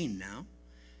the scene now.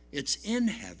 It's in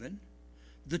heaven.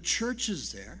 The church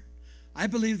is there. I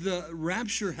believe the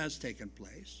rapture has taken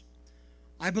place.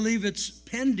 I believe it's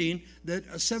pending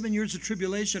that 7 years of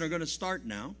tribulation are going to start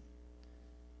now.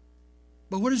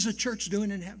 But what is the church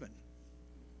doing in heaven?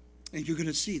 And you're going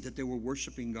to see that they were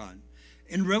worshiping God.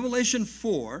 In Revelation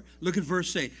 4, look at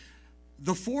verse 8.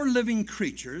 The 4 living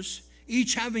creatures,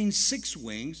 each having 6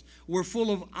 wings, were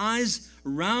full of eyes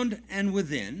round and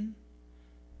within.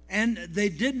 And they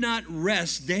did not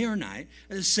rest day or night,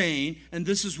 saying, and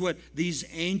this is what these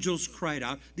angels cried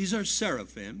out. These are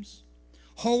seraphims.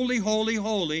 Holy, holy,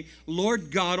 holy,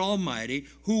 Lord God Almighty,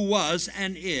 who was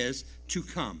and is to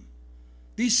come.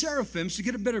 These seraphims, to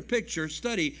get a better picture,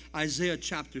 study Isaiah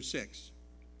chapter 6.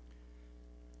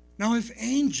 Now, if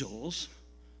angels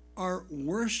are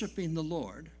worshiping the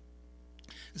Lord,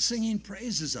 singing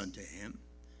praises unto him,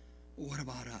 what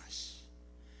about us?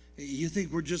 You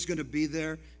think we're just going to be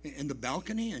there in the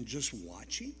balcony and just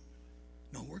watching?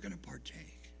 No, we're going to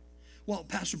partake. Well,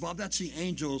 Pastor Bob, that's the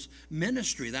angels'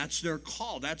 ministry. That's their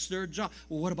call. That's their job.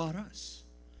 Well, what about us?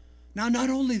 Now, not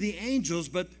only the angels,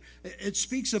 but it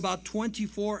speaks about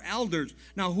 24 elders.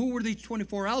 Now, who were these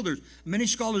 24 elders? Many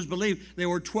scholars believe they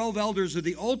were 12 elders of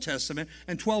the Old Testament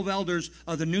and 12 elders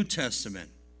of the New Testament.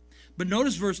 But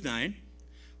notice verse 9.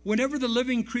 Whenever the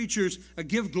living creatures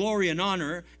give glory and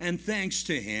honor and thanks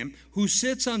to him who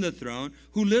sits on the throne,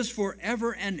 who lives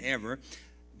forever and ever.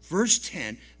 Verse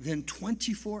 10, then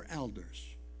 24 elders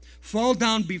fall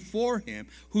down before him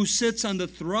who sits on the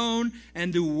throne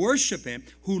and do worship him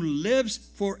who lives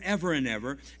forever and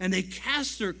ever. And they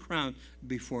cast their crown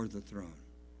before the throne.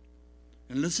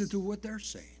 And listen to what they're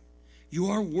saying. You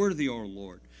are worthy, O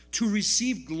Lord, to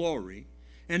receive glory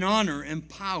and honor and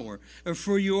power,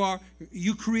 for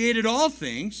you created all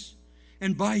things,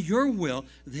 and by your will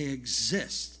they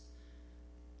exist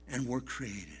and were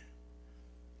created.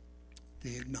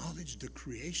 They acknowledge the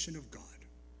creation of God.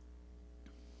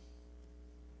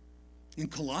 In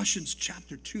Colossians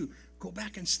chapter 2, go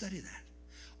back and study that.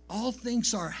 All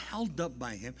things are held up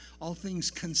by him. All things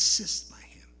consist by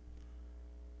him.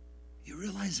 You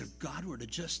realize if God were to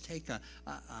just take a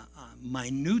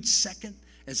minute second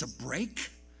as a break,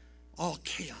 all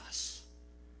chaos.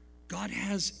 God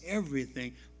has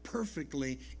everything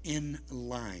perfectly in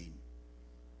line.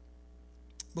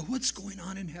 But what's going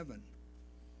on in heaven?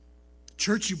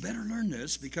 Church, you better learn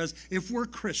this, because if we're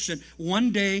Christian,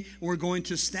 one day we're going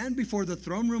to stand before the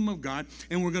throne room of God,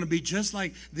 and we're going to be just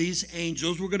like these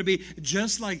angels. We're going to be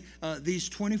just like these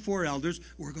 24 elders.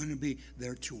 We're going to be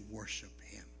there to worship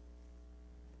him.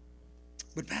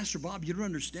 But Pastor Bob, you don't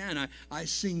understand. I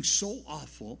sing so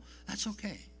awful. That's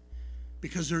okay,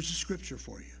 because there's a scripture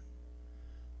for you.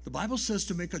 The Bible says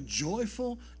to make a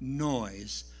joyful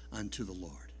noise unto the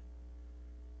Lord.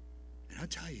 And I'll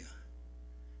tell you,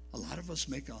 a lot of us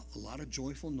make a lot of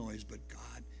joyful noise, but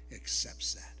God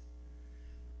accepts that.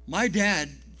 My dad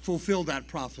fulfilled that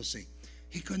prophecy.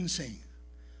 He couldn't sing.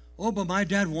 Oh, but my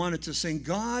dad wanted to sing.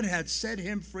 God had set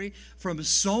him free from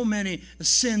so many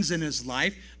sins in his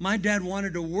life. My dad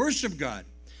wanted to worship God.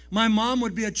 My mom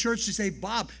would be at church to say,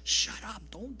 Bob, shut up,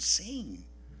 don't sing.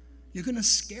 You're going to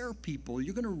scare people.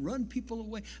 You're going to run people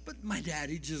away. But my dad,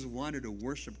 he just wanted to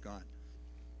worship God.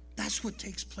 That's what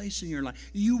takes place in your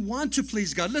life. You want to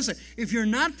please God. Listen, if you're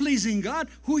not pleasing God,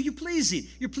 who are you pleasing?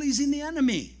 You're pleasing the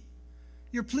enemy.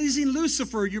 You're pleasing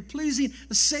Lucifer. You're pleasing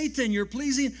Satan. You're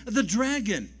pleasing the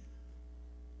dragon.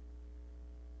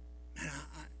 And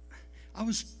I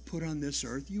was put on this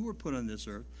earth. You were put on this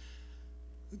earth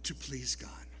to please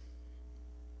God.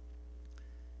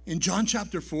 In John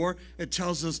chapter 4, it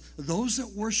tells us those that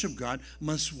worship God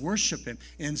must worship him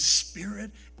in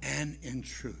spirit and in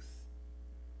truth.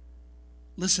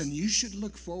 Listen, you should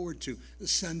look forward to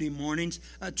Sunday mornings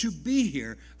to be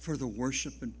here for the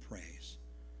worship and praise.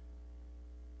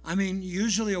 I mean,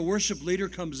 usually a worship leader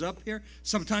comes up here.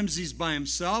 Sometimes he's by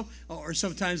himself, or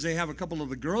sometimes they have a couple of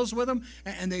the girls with him,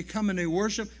 and they come and they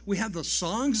worship. We have the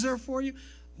songs there for you.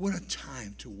 What a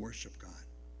time to worship God.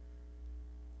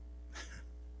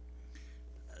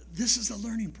 This is a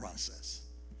learning process.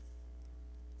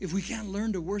 If we can't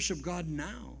learn to worship God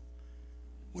now,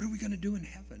 what are we going to do in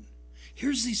heaven?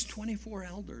 Here's these 24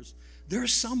 elders.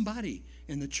 There's somebody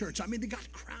in the church. I mean, they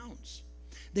got crowns.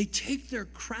 They take their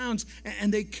crowns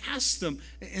and they cast them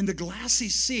in the glassy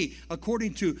sea,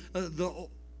 according to the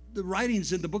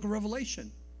writings in the book of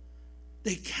Revelation.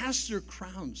 They cast their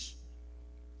crowns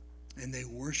and they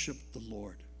worship the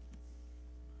Lord.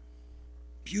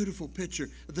 Beautiful picture.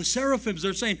 The seraphims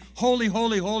are saying, holy,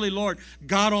 holy, holy Lord,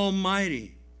 God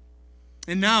Almighty.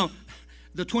 And now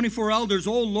the 24 elders,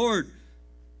 oh Lord,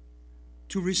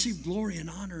 to receive glory and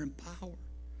honor and power.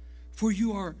 For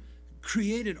you are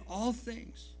created all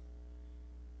things.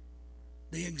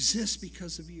 They exist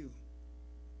because of you.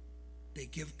 They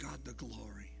give God the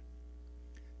glory.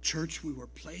 Church, we were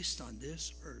placed on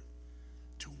this earth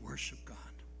to worship God.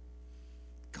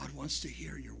 God wants to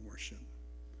hear your worship.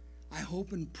 I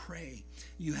hope and pray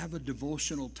you have a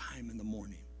devotional time in the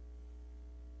morning.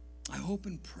 I hope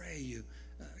and pray you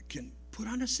can put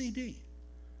on a CD.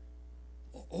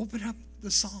 Open up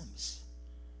the Psalms.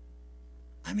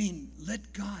 I mean,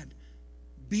 let God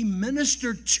be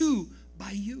ministered to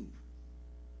by you.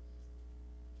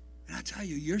 And I tell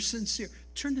you, you're sincere.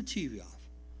 Turn the TV off.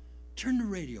 Turn the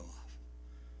radio off.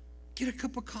 Get a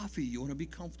cup of coffee. You want to be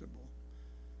comfortable.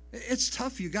 It's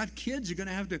tough. You got kids. You're going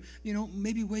to have to,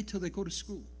 maybe wait till they go to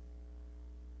school.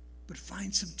 But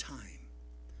find some time.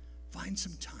 Find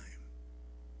some time.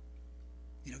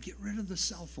 Get rid of the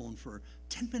cell phone for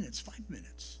 10 minutes, 5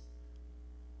 minutes.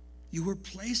 You were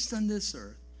placed on this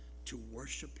earth to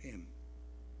worship him,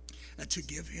 to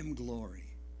give him glory.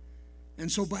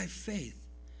 And so by faith,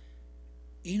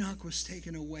 Enoch was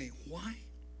taken away. Why?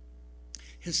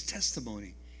 His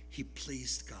testimony, he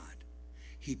pleased God.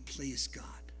 He pleased God.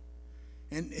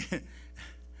 And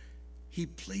he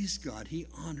pleased God. He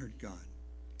honored God.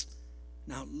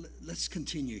 Now, let's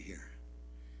continue here.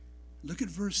 Look at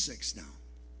verse 6 now.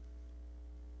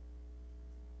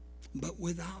 But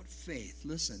without faith,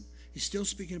 listen, he's still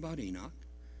speaking about Enoch,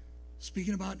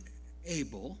 speaking about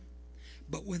Abel,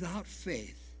 but without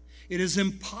faith, it is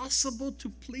impossible to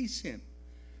please him.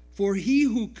 For he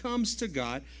who comes to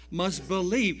God must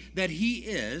believe that he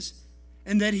is,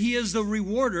 and that he is the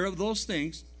rewarder of those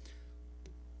things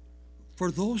for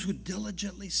those who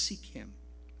diligently seek him.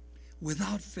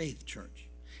 Without faith, church.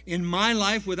 In my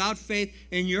life, without faith,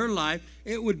 in your life,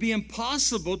 it would be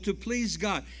impossible to please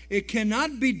God. It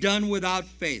cannot be done without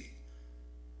faith.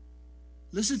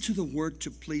 Listen to the word to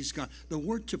please God. The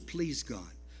word to please God.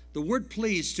 The word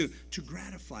please, to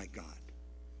gratify God.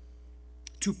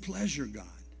 To pleasure God.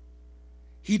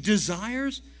 He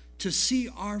desires to see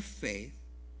our faith.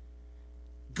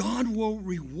 God will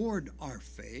reward our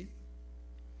faith.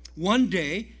 One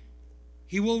day,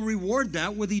 he will reward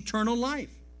that with eternal life.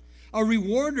 A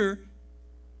rewarder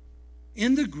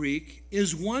in the Greek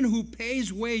is one who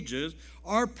pays wages,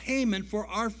 our payment for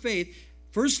our faith.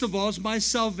 First of all, is my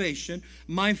salvation.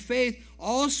 My faith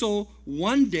also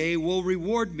one day will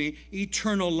reward me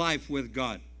eternal life with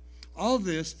God. All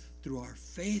this through our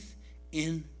faith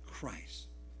in Christ.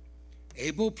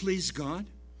 Abel pleased God,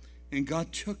 and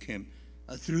God took him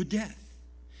through death,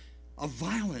 a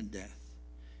violent death.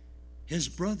 His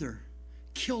brother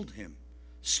killed him,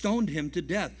 stoned him to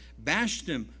death, bashed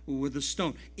him with a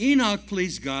stone. Enoch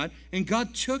pleased God, and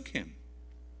God took him.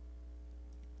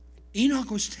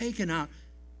 Enoch was taken out.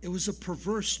 It was a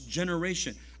perverse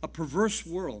generation, a perverse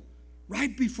world,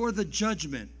 right before the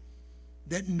judgment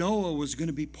that Noah was going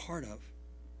to be part of.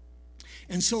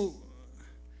 And so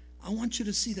I want you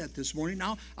to see that this morning.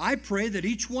 Now, I pray that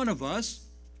each one of us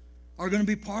are going to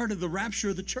be part of the rapture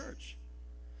of the church.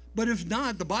 But if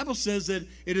not, the Bible says that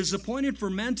it is appointed for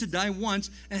man to die once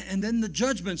and then the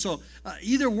judgment. So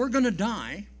either we're going to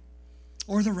die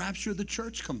or the rapture of the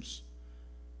church comes.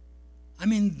 I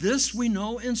mean, this we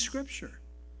know in Scripture.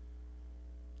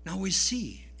 Now we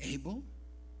see Abel.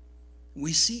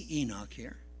 We see Enoch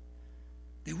here.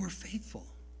 They were faithful.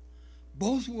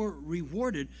 Both were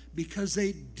rewarded because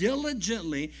they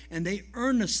diligently and they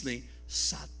earnestly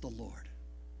sought the Lord.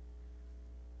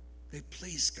 They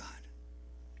pleased God.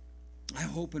 I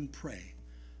hope and pray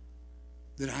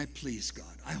that I please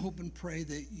God. I hope and pray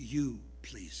that you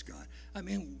please God. I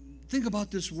mean, think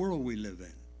about this world we live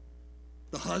in.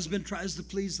 The husband tries to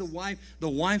please the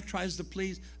wife tries to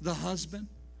please the husband.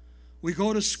 We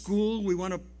go to school, we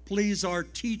want to please our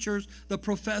teachers, the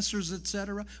professors,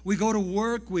 etc. We go to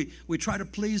work, we try to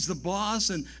please the boss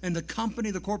and the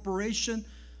company, the corporation.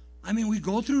 I mean, we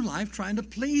go through life trying to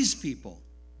please people.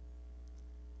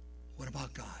 What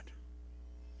about God?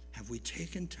 Have we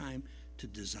taken time to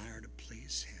desire to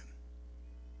please him?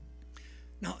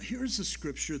 Now, here's a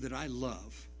scripture that I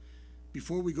love.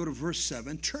 Before we go to verse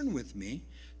 7, turn with me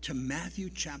to Matthew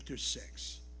chapter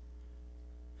 6.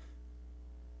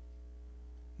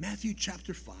 Matthew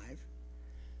chapter 5,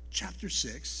 chapter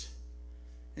 6,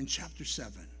 and chapter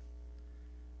 7.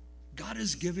 God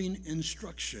is giving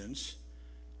instructions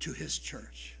to his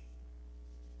church.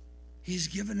 He's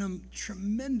given them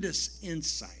tremendous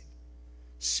insight,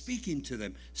 speaking to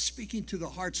them, speaking to the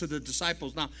hearts of the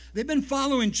disciples. Now, they've been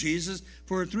following Jesus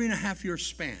for a 3.5-year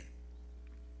span.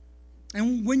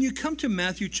 And when you come to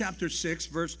Matthew chapter 6,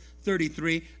 verse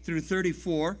 33 through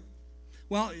 34,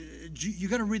 well, you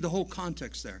got to read the whole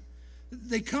context there.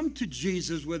 They come to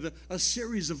Jesus with a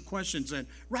series of questions, and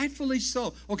rightfully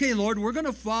so. Okay, Lord, we're going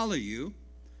to follow you.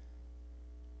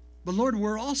 But Lord,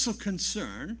 we're also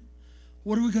concerned,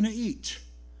 what are we going to eat?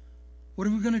 What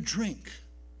are we going to drink?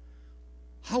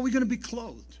 How are we going to be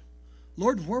clothed?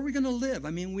 Lord, where are we going to live?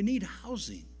 I mean, we need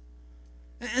housing.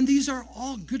 And these are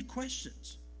all good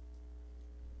questions.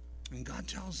 And God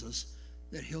tells us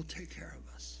that he'll take care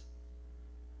of us.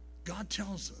 God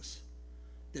tells us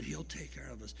that he'll take care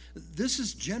of us. This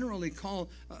is generally called,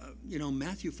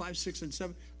 Matthew 5, 6, and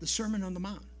 7, the Sermon on the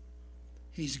Mount.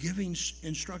 He's giving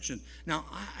instruction. Now,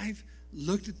 I've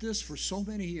looked at this for so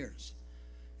many years.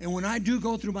 And when I do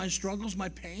go through my struggles, my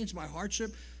pains, my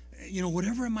hardship,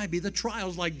 whatever it might be, the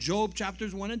trials like Job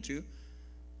chapters 1 and 2,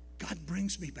 God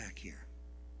brings me back here.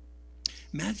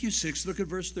 Matthew 6, look at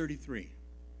verse 33.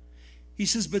 He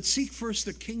says, but seek first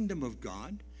the kingdom of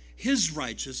God, his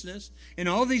righteousness, and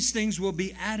all these things will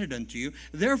be added unto you.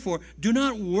 Therefore, do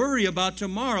not worry about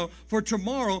tomorrow, for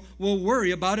tomorrow will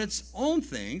worry about its own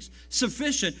things.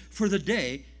 Sufficient for the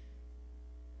day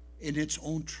in its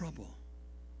own trouble.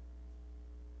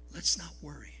 Let's not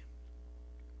worry,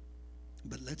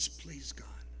 but let's please God.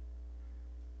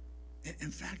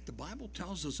 In fact, the Bible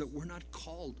tells us that we're not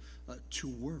called to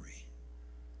worry.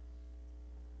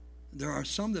 There are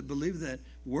some that believe that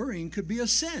worrying could be a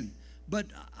sin. But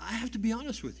I have to be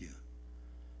honest with you.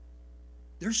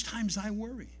 There's times I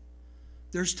worry.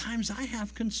 There's times I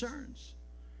have concerns.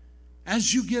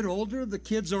 As you get older, the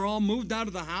kids are all moved out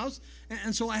of the house,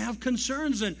 and so I have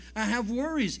concerns and I have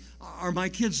worries. Are my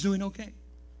kids doing okay?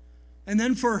 And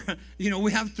then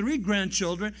we have 3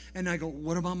 grandchildren, and I go,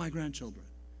 what about my grandchildren?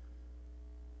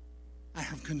 I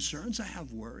have concerns, I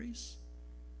have worries.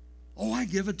 Oh, I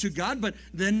give it to God, but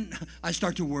then I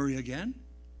start to worry again.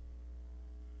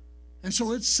 And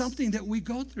so it's something that we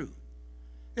go through.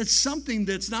 It's something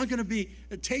that's not going to be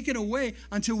taken away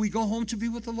until we go home to be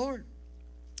with the Lord.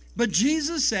 But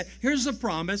Jesus said, here's the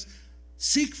promise,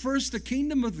 seek first the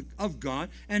kingdom of God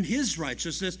and his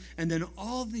righteousness, and then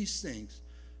all these things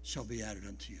shall be added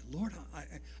unto you. Lord,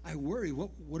 I worry.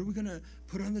 What are we going to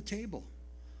put on the table?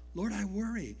 Lord, I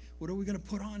worry. What are we going to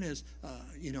put on as,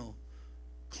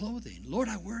 clothing? Lord,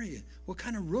 I worry. What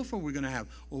kind of roof are we going to have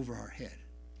over our head?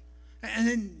 And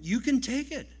then you can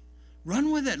take it.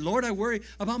 Run with it. Lord, I worry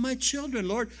about my children.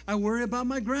 Lord, I worry about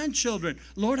my grandchildren.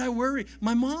 Lord, I worry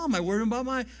my mom. I worry about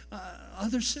my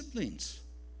other siblings.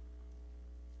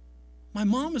 My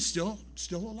mom is still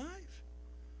alive.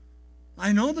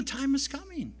 I know the time is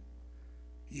coming.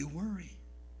 You worry.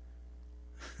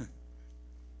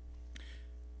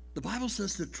 The Bible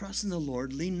says to trust in the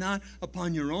Lord, lean not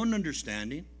upon your own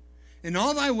understanding. In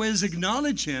all thy ways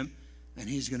acknowledge him, and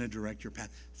he's going to direct your path.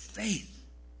 Faith.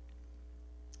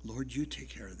 Lord, you take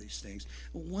care of these things.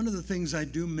 One of the things I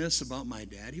do miss about my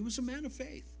dad, he was a man of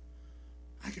faith.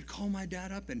 I could call my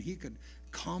dad up and he could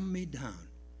calm me down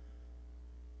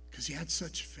because he had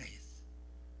such faith.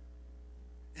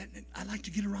 And I like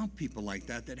to get around people like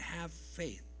that have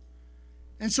faith.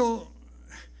 And so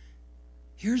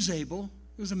here's Abel.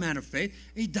 He was a man of faith.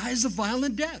 He dies a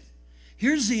violent death.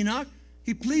 Here's Enoch.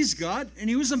 He pleased God, and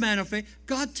he was a man of faith.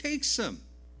 God takes him.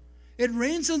 It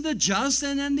rains on the just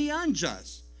and on the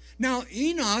unjust. Now,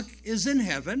 Enoch is in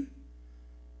heaven,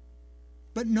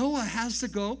 but Noah has to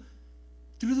go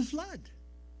through the flood.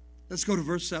 Let's go to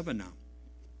verse 7 now.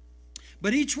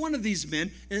 But each one of these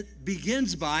men, it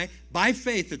begins by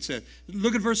faith, it says.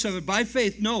 Look at verse 7. By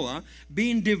faith, Noah,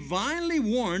 being divinely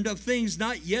warned of things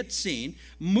not yet seen,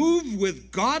 moved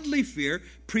with godly fear,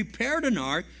 prepared an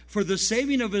ark for the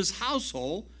saving of his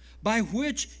household, by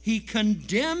which he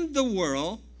condemned the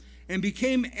world and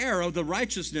became heir of the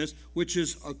righteousness which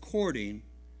is according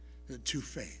to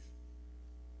faith.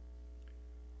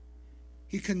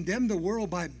 He condemned the world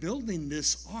by building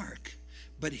this ark,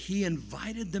 but he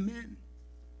invited them in.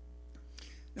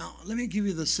 Now, let me give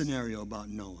you the scenario about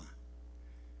Noah.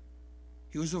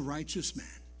 He was a righteous man.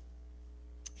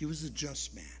 He was a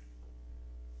just man.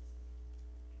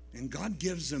 And God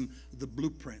gives him the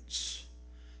blueprints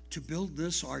to build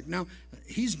this ark. Now,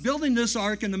 he's building this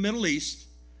ark in the Middle East,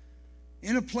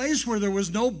 in a place where there was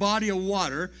no body of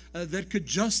water that could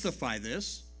justify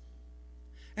this.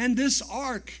 And this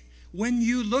ark, when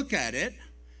you look at it,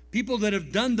 people that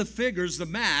have done the figures, the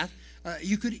math,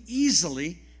 you could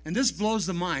easily, and this blows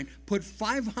the mind, put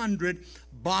 500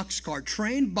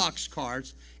 trained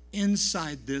boxcars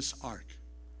inside this ark.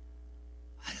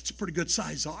 That's a pretty good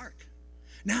size ark.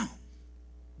 Now,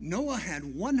 Noah had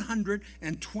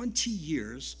 120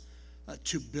 years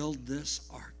to build this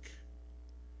ark.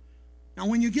 Now,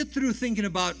 when you get through thinking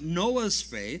about Noah's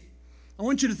faith, I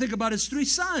want you to think about his 3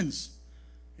 sons.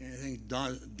 And I think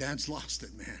Dad's lost it,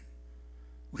 man.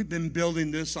 We've been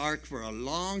building this ark for a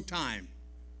long time,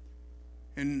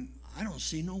 and I don't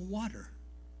see no water.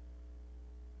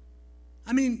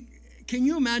 I mean, can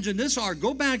you imagine this ark?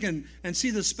 Go back and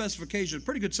see the specifications.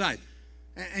 Pretty good size.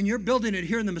 And you're building it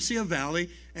here in the Mesilla Valley,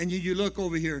 and you look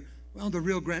over here, well, the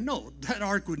Rio Grande. No, that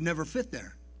ark would never fit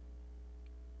there.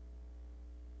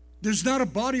 There's not a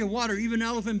body of water. Even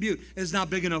Elephant Butte is not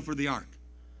big enough for the ark.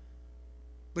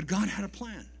 But God had a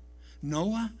plan.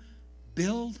 Noah,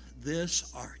 build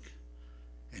this ark.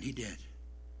 And he did.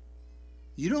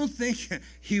 You don't think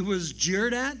he was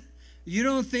jeered at? You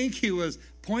don't think he was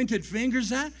pointed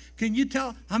fingers at? Can you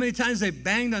tell how many times they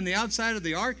banged on the outside of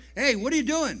the ark? Hey, what are you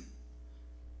doing?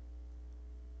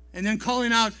 And then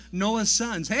calling out Noah's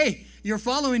sons. Hey, you're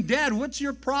following Dad. What's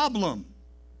your problem?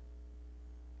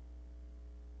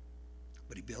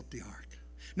 But he built the ark.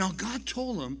 Now, God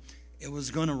told him it was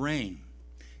going to rain.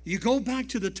 You go back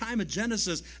to the time of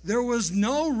Genesis, there was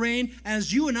no rain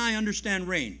as you and I understand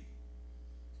rain.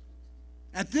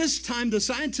 At this time, the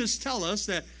scientists tell us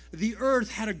that the earth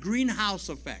had a greenhouse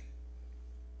effect.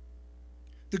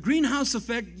 The greenhouse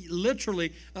effect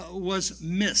literally was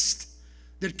mist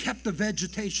that kept the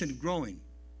vegetation growing.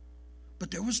 But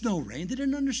there was no rain. They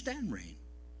didn't understand rain.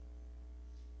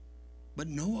 But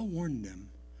Noah warned them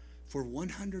for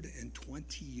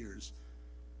 120 years.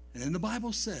 And then the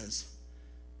Bible says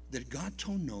that God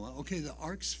told Noah, okay, the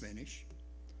ark's finished.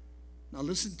 Now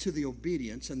listen to the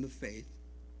obedience and the faith.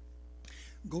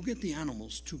 Go get the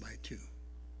animals 2 by 2.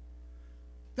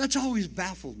 That's always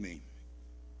baffled me.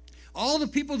 All the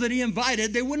people that he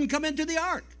invited, they wouldn't come into the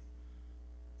ark.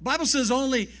 The Bible says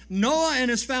only Noah and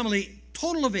his family,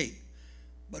 total of 8.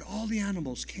 But all the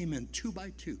animals came in 2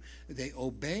 by 2. They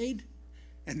obeyed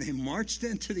and they marched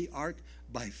into the ark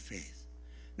by faith.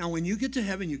 Now, when you get to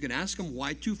heaven, you can ask them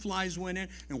why 2 flies went in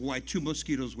and why 2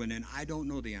 mosquitoes went in. I don't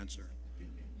know the answer.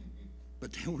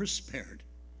 But they were spared.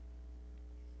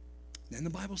 Then the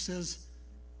Bible says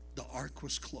the ark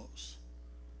was closed.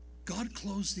 God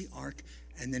closed the ark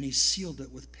and then he sealed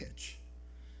it with pitch.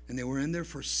 And they were in there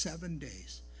for 7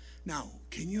 days. Now,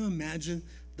 can you imagine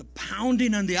the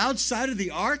pounding on the outside of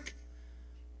the ark?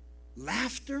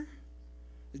 Laughter,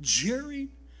 jeering,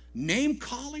 name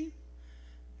calling.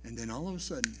 And then all of a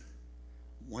sudden,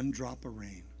 1 drop of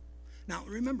rain. Now,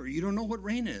 remember, you don't know what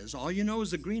rain is. All you know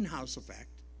is the greenhouse effect.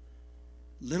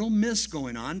 Little mist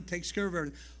going on, takes care of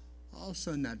everything. All of a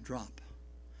sudden, that drop.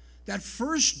 That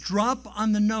first drop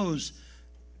on the nose.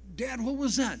 Dad, what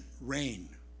was that? Rain.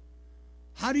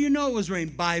 How do you know it was rain?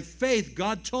 By faith,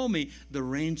 God told me the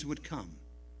rains would come.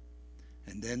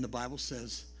 And then the Bible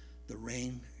says the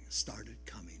rain started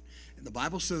coming. And the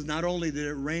Bible says not only did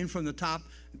it rain from the top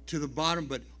to the bottom,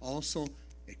 but also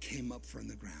it came up from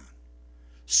the ground.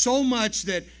 So much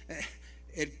that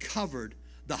it covered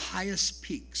the highest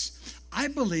peaks. I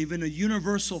believe in a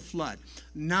universal flood,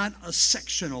 not a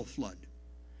sectional flood.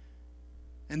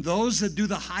 And those that do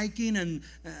the hiking and,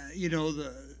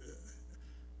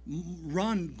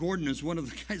 Ron Gordon is one of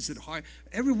the guys that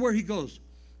everywhere he goes,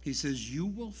 he says, you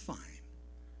will find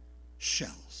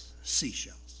shells,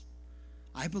 seashells.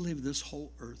 I believe this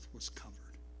whole earth was covered.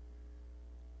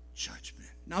 Judgment.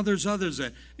 Now there's others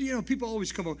that, people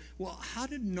always come up, well, how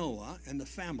did Noah and the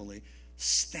family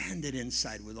stand it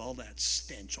inside with all that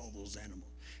stench, all those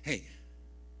animals? Hey,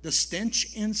 the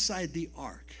stench inside the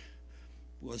ark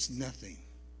was nothing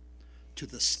to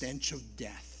the stench of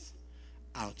death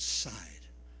outside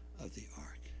of the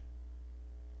ark.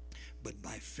 But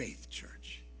by faith,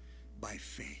 church, by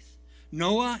faith.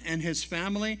 Noah and his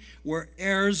family were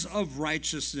heirs of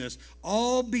righteousness,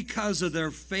 all because of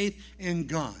their faith in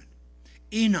God.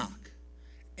 Enoch,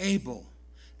 Abel,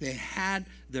 they had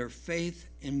their faith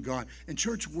in God. And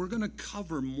church, we're going to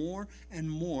cover more and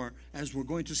more as we're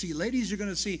going to see. Ladies, you're going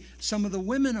to see some of the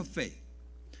women of faith.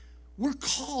 We're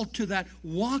called to that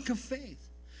walk of faith.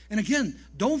 And again,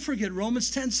 don't forget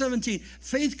Romans 10:17.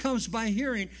 Faith comes by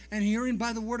hearing, and hearing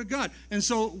by the word of God. And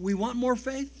so we want more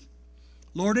faith.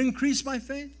 Lord, increase my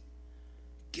faith.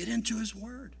 Get into his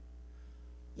word.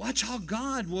 Watch how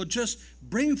God will just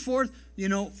bring forth,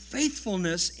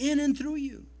 faithfulness in and through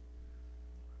you.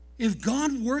 If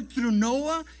God worked through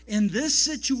Noah in this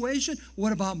situation,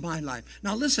 what about my life?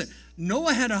 Now listen,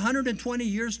 Noah had 120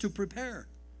 years to prepare.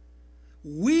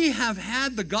 We have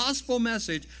had the gospel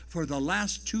message for the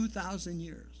last 2,000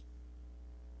 years.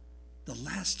 The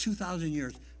last 2,000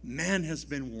 years, man has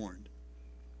been warned.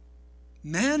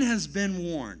 Man has been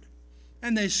warned.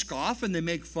 And they scoff and they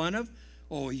make fun of,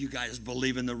 oh, you guys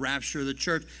believe in the rapture of the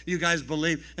church. You guys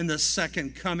believe in the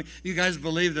second coming. You guys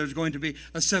believe there's going to be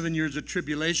a 7 years of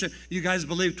tribulation. You guys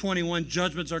believe 21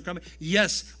 judgments are coming.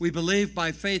 Yes, we believe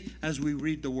by faith as we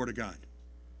read the word of God.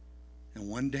 And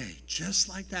one day, just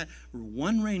like that,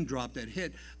 one raindrop that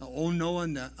hit old Noah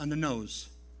on the nose,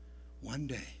 one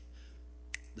day,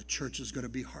 the church is going to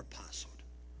be harpazoed.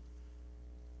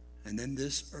 And then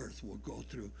this earth will go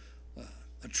through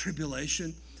a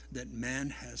tribulation that man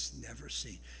has never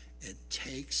seen. It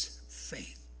takes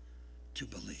faith to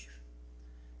believe.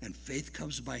 And faith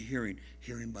comes by hearing,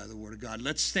 hearing by the word of God.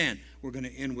 Let's stand. We're going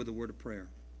to end with a word of prayer.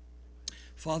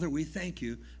 Father, we thank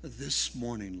you this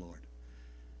morning, Lord.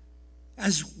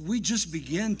 As we just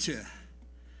begin to,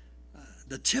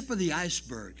 the tip of the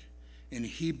iceberg in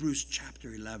Hebrews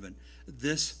chapter 11,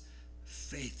 this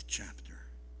faith chapter,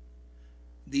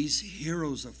 these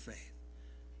heroes of faith,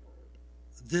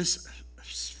 this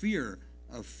sphere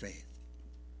of faith.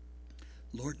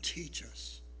 Lord, teach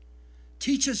us.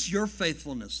 Teach us your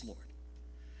faithfulness, Lord.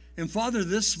 And Father,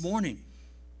 this morning,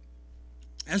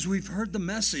 as we've heard the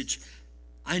message,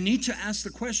 I need to ask the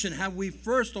question, have we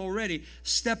first already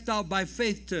stepped out by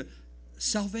faith to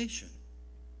salvation?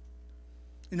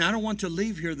 And I don't want to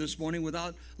leave here this morning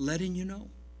without letting you know.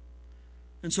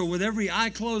 And so with every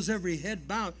eye closed, every head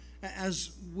bowed,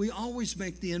 as we always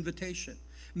make the invitation.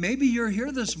 Maybe you're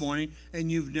here this morning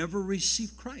and you've never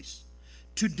received Christ.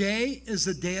 Today is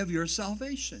the day of your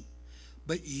salvation.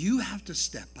 But you have to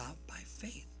step out by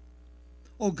faith.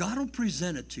 Oh, God will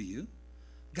present it to you.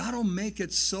 God will make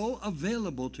it so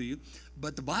available to you.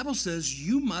 But the Bible says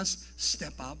you must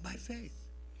step out by faith.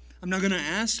 I'm not going to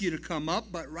ask you to come up,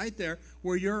 but right there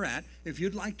where you're at, if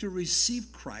you'd like to receive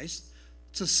Christ,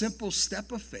 it's a simple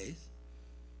step of faith.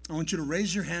 I want you to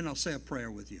raise your hand. I'll say a prayer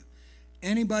with you.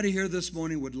 Anybody here this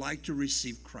morning would like to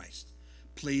receive Christ?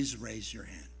 Please raise your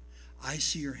hand. I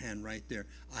see your hand right there.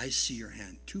 I see your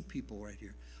hand. 2 people right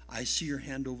here. I see your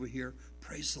hand over here.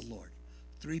 Praise the Lord.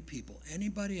 3 people.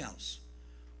 Anybody else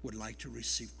would like to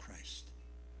receive Christ?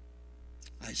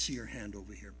 I see your hand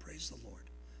over here. Praise the Lord.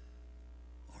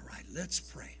 All right, let's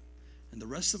pray. And the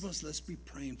rest of us, let's be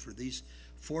praying for these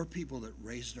 4 people that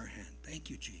raised their hand. Thank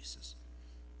you, Jesus.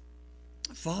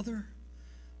 Father,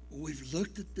 we've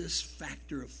looked at this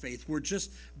factor of faith. We're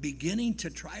just beginning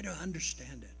to try to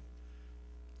understand it.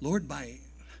 Lord, by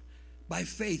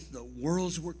faith, the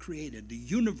worlds were created. The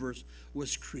universe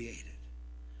was created.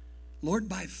 Lord,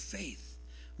 by faith,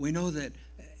 we know that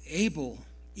Abel,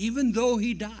 even though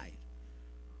he died,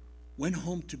 went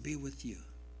home to be with you.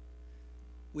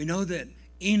 We know that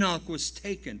Enoch was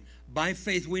taken by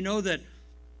faith. We know that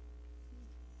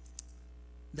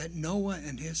Noah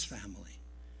and his family,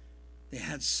 they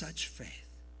had such faith.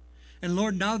 And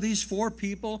Lord, now these 4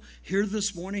 people here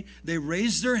this morning, they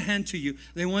raise their hand to you.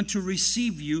 They want to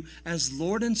receive you as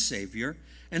Lord and Savior.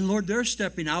 And Lord, they're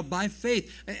stepping out by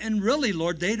faith. And really,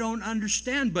 Lord, they don't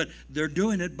understand, but they're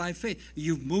doing it by faith.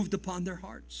 You've moved upon their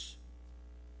hearts.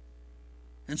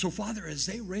 And so, Father, as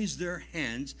they raise their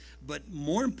hands, but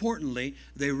more importantly,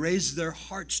 they raise their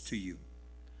hearts to you.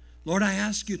 Lord, I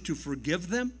ask you to forgive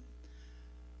them.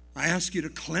 I ask you to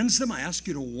cleanse them. I ask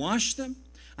you to wash them.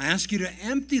 I ask you to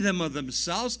empty them of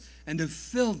themselves and to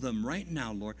fill them right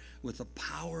now, Lord, with the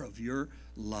power of your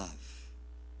love.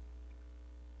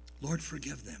 Lord,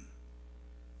 forgive them.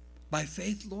 By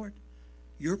faith, Lord,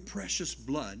 your precious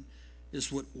blood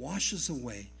is what washes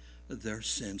away their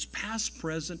sins, past,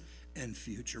 present, and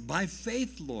future. By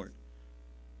faith, Lord,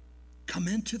 come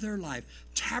into their life,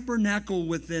 tabernacle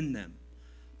within them.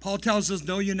 Paul tells us,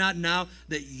 know you not now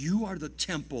that you are the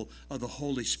temple of the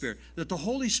Holy Spirit, that the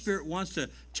Holy Spirit wants to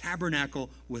tabernacle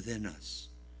within us.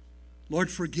 Lord,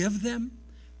 forgive them,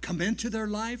 come into their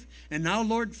life, and now,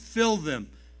 Lord, fill them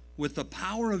with the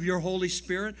power of your Holy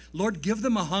Spirit. Lord, give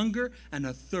them a hunger and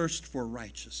a thirst for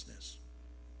righteousness.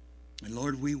 And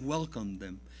Lord, we welcome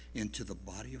them into the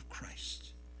body of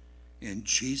Christ. In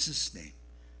Jesus' name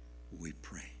we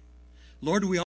pray. Lord, we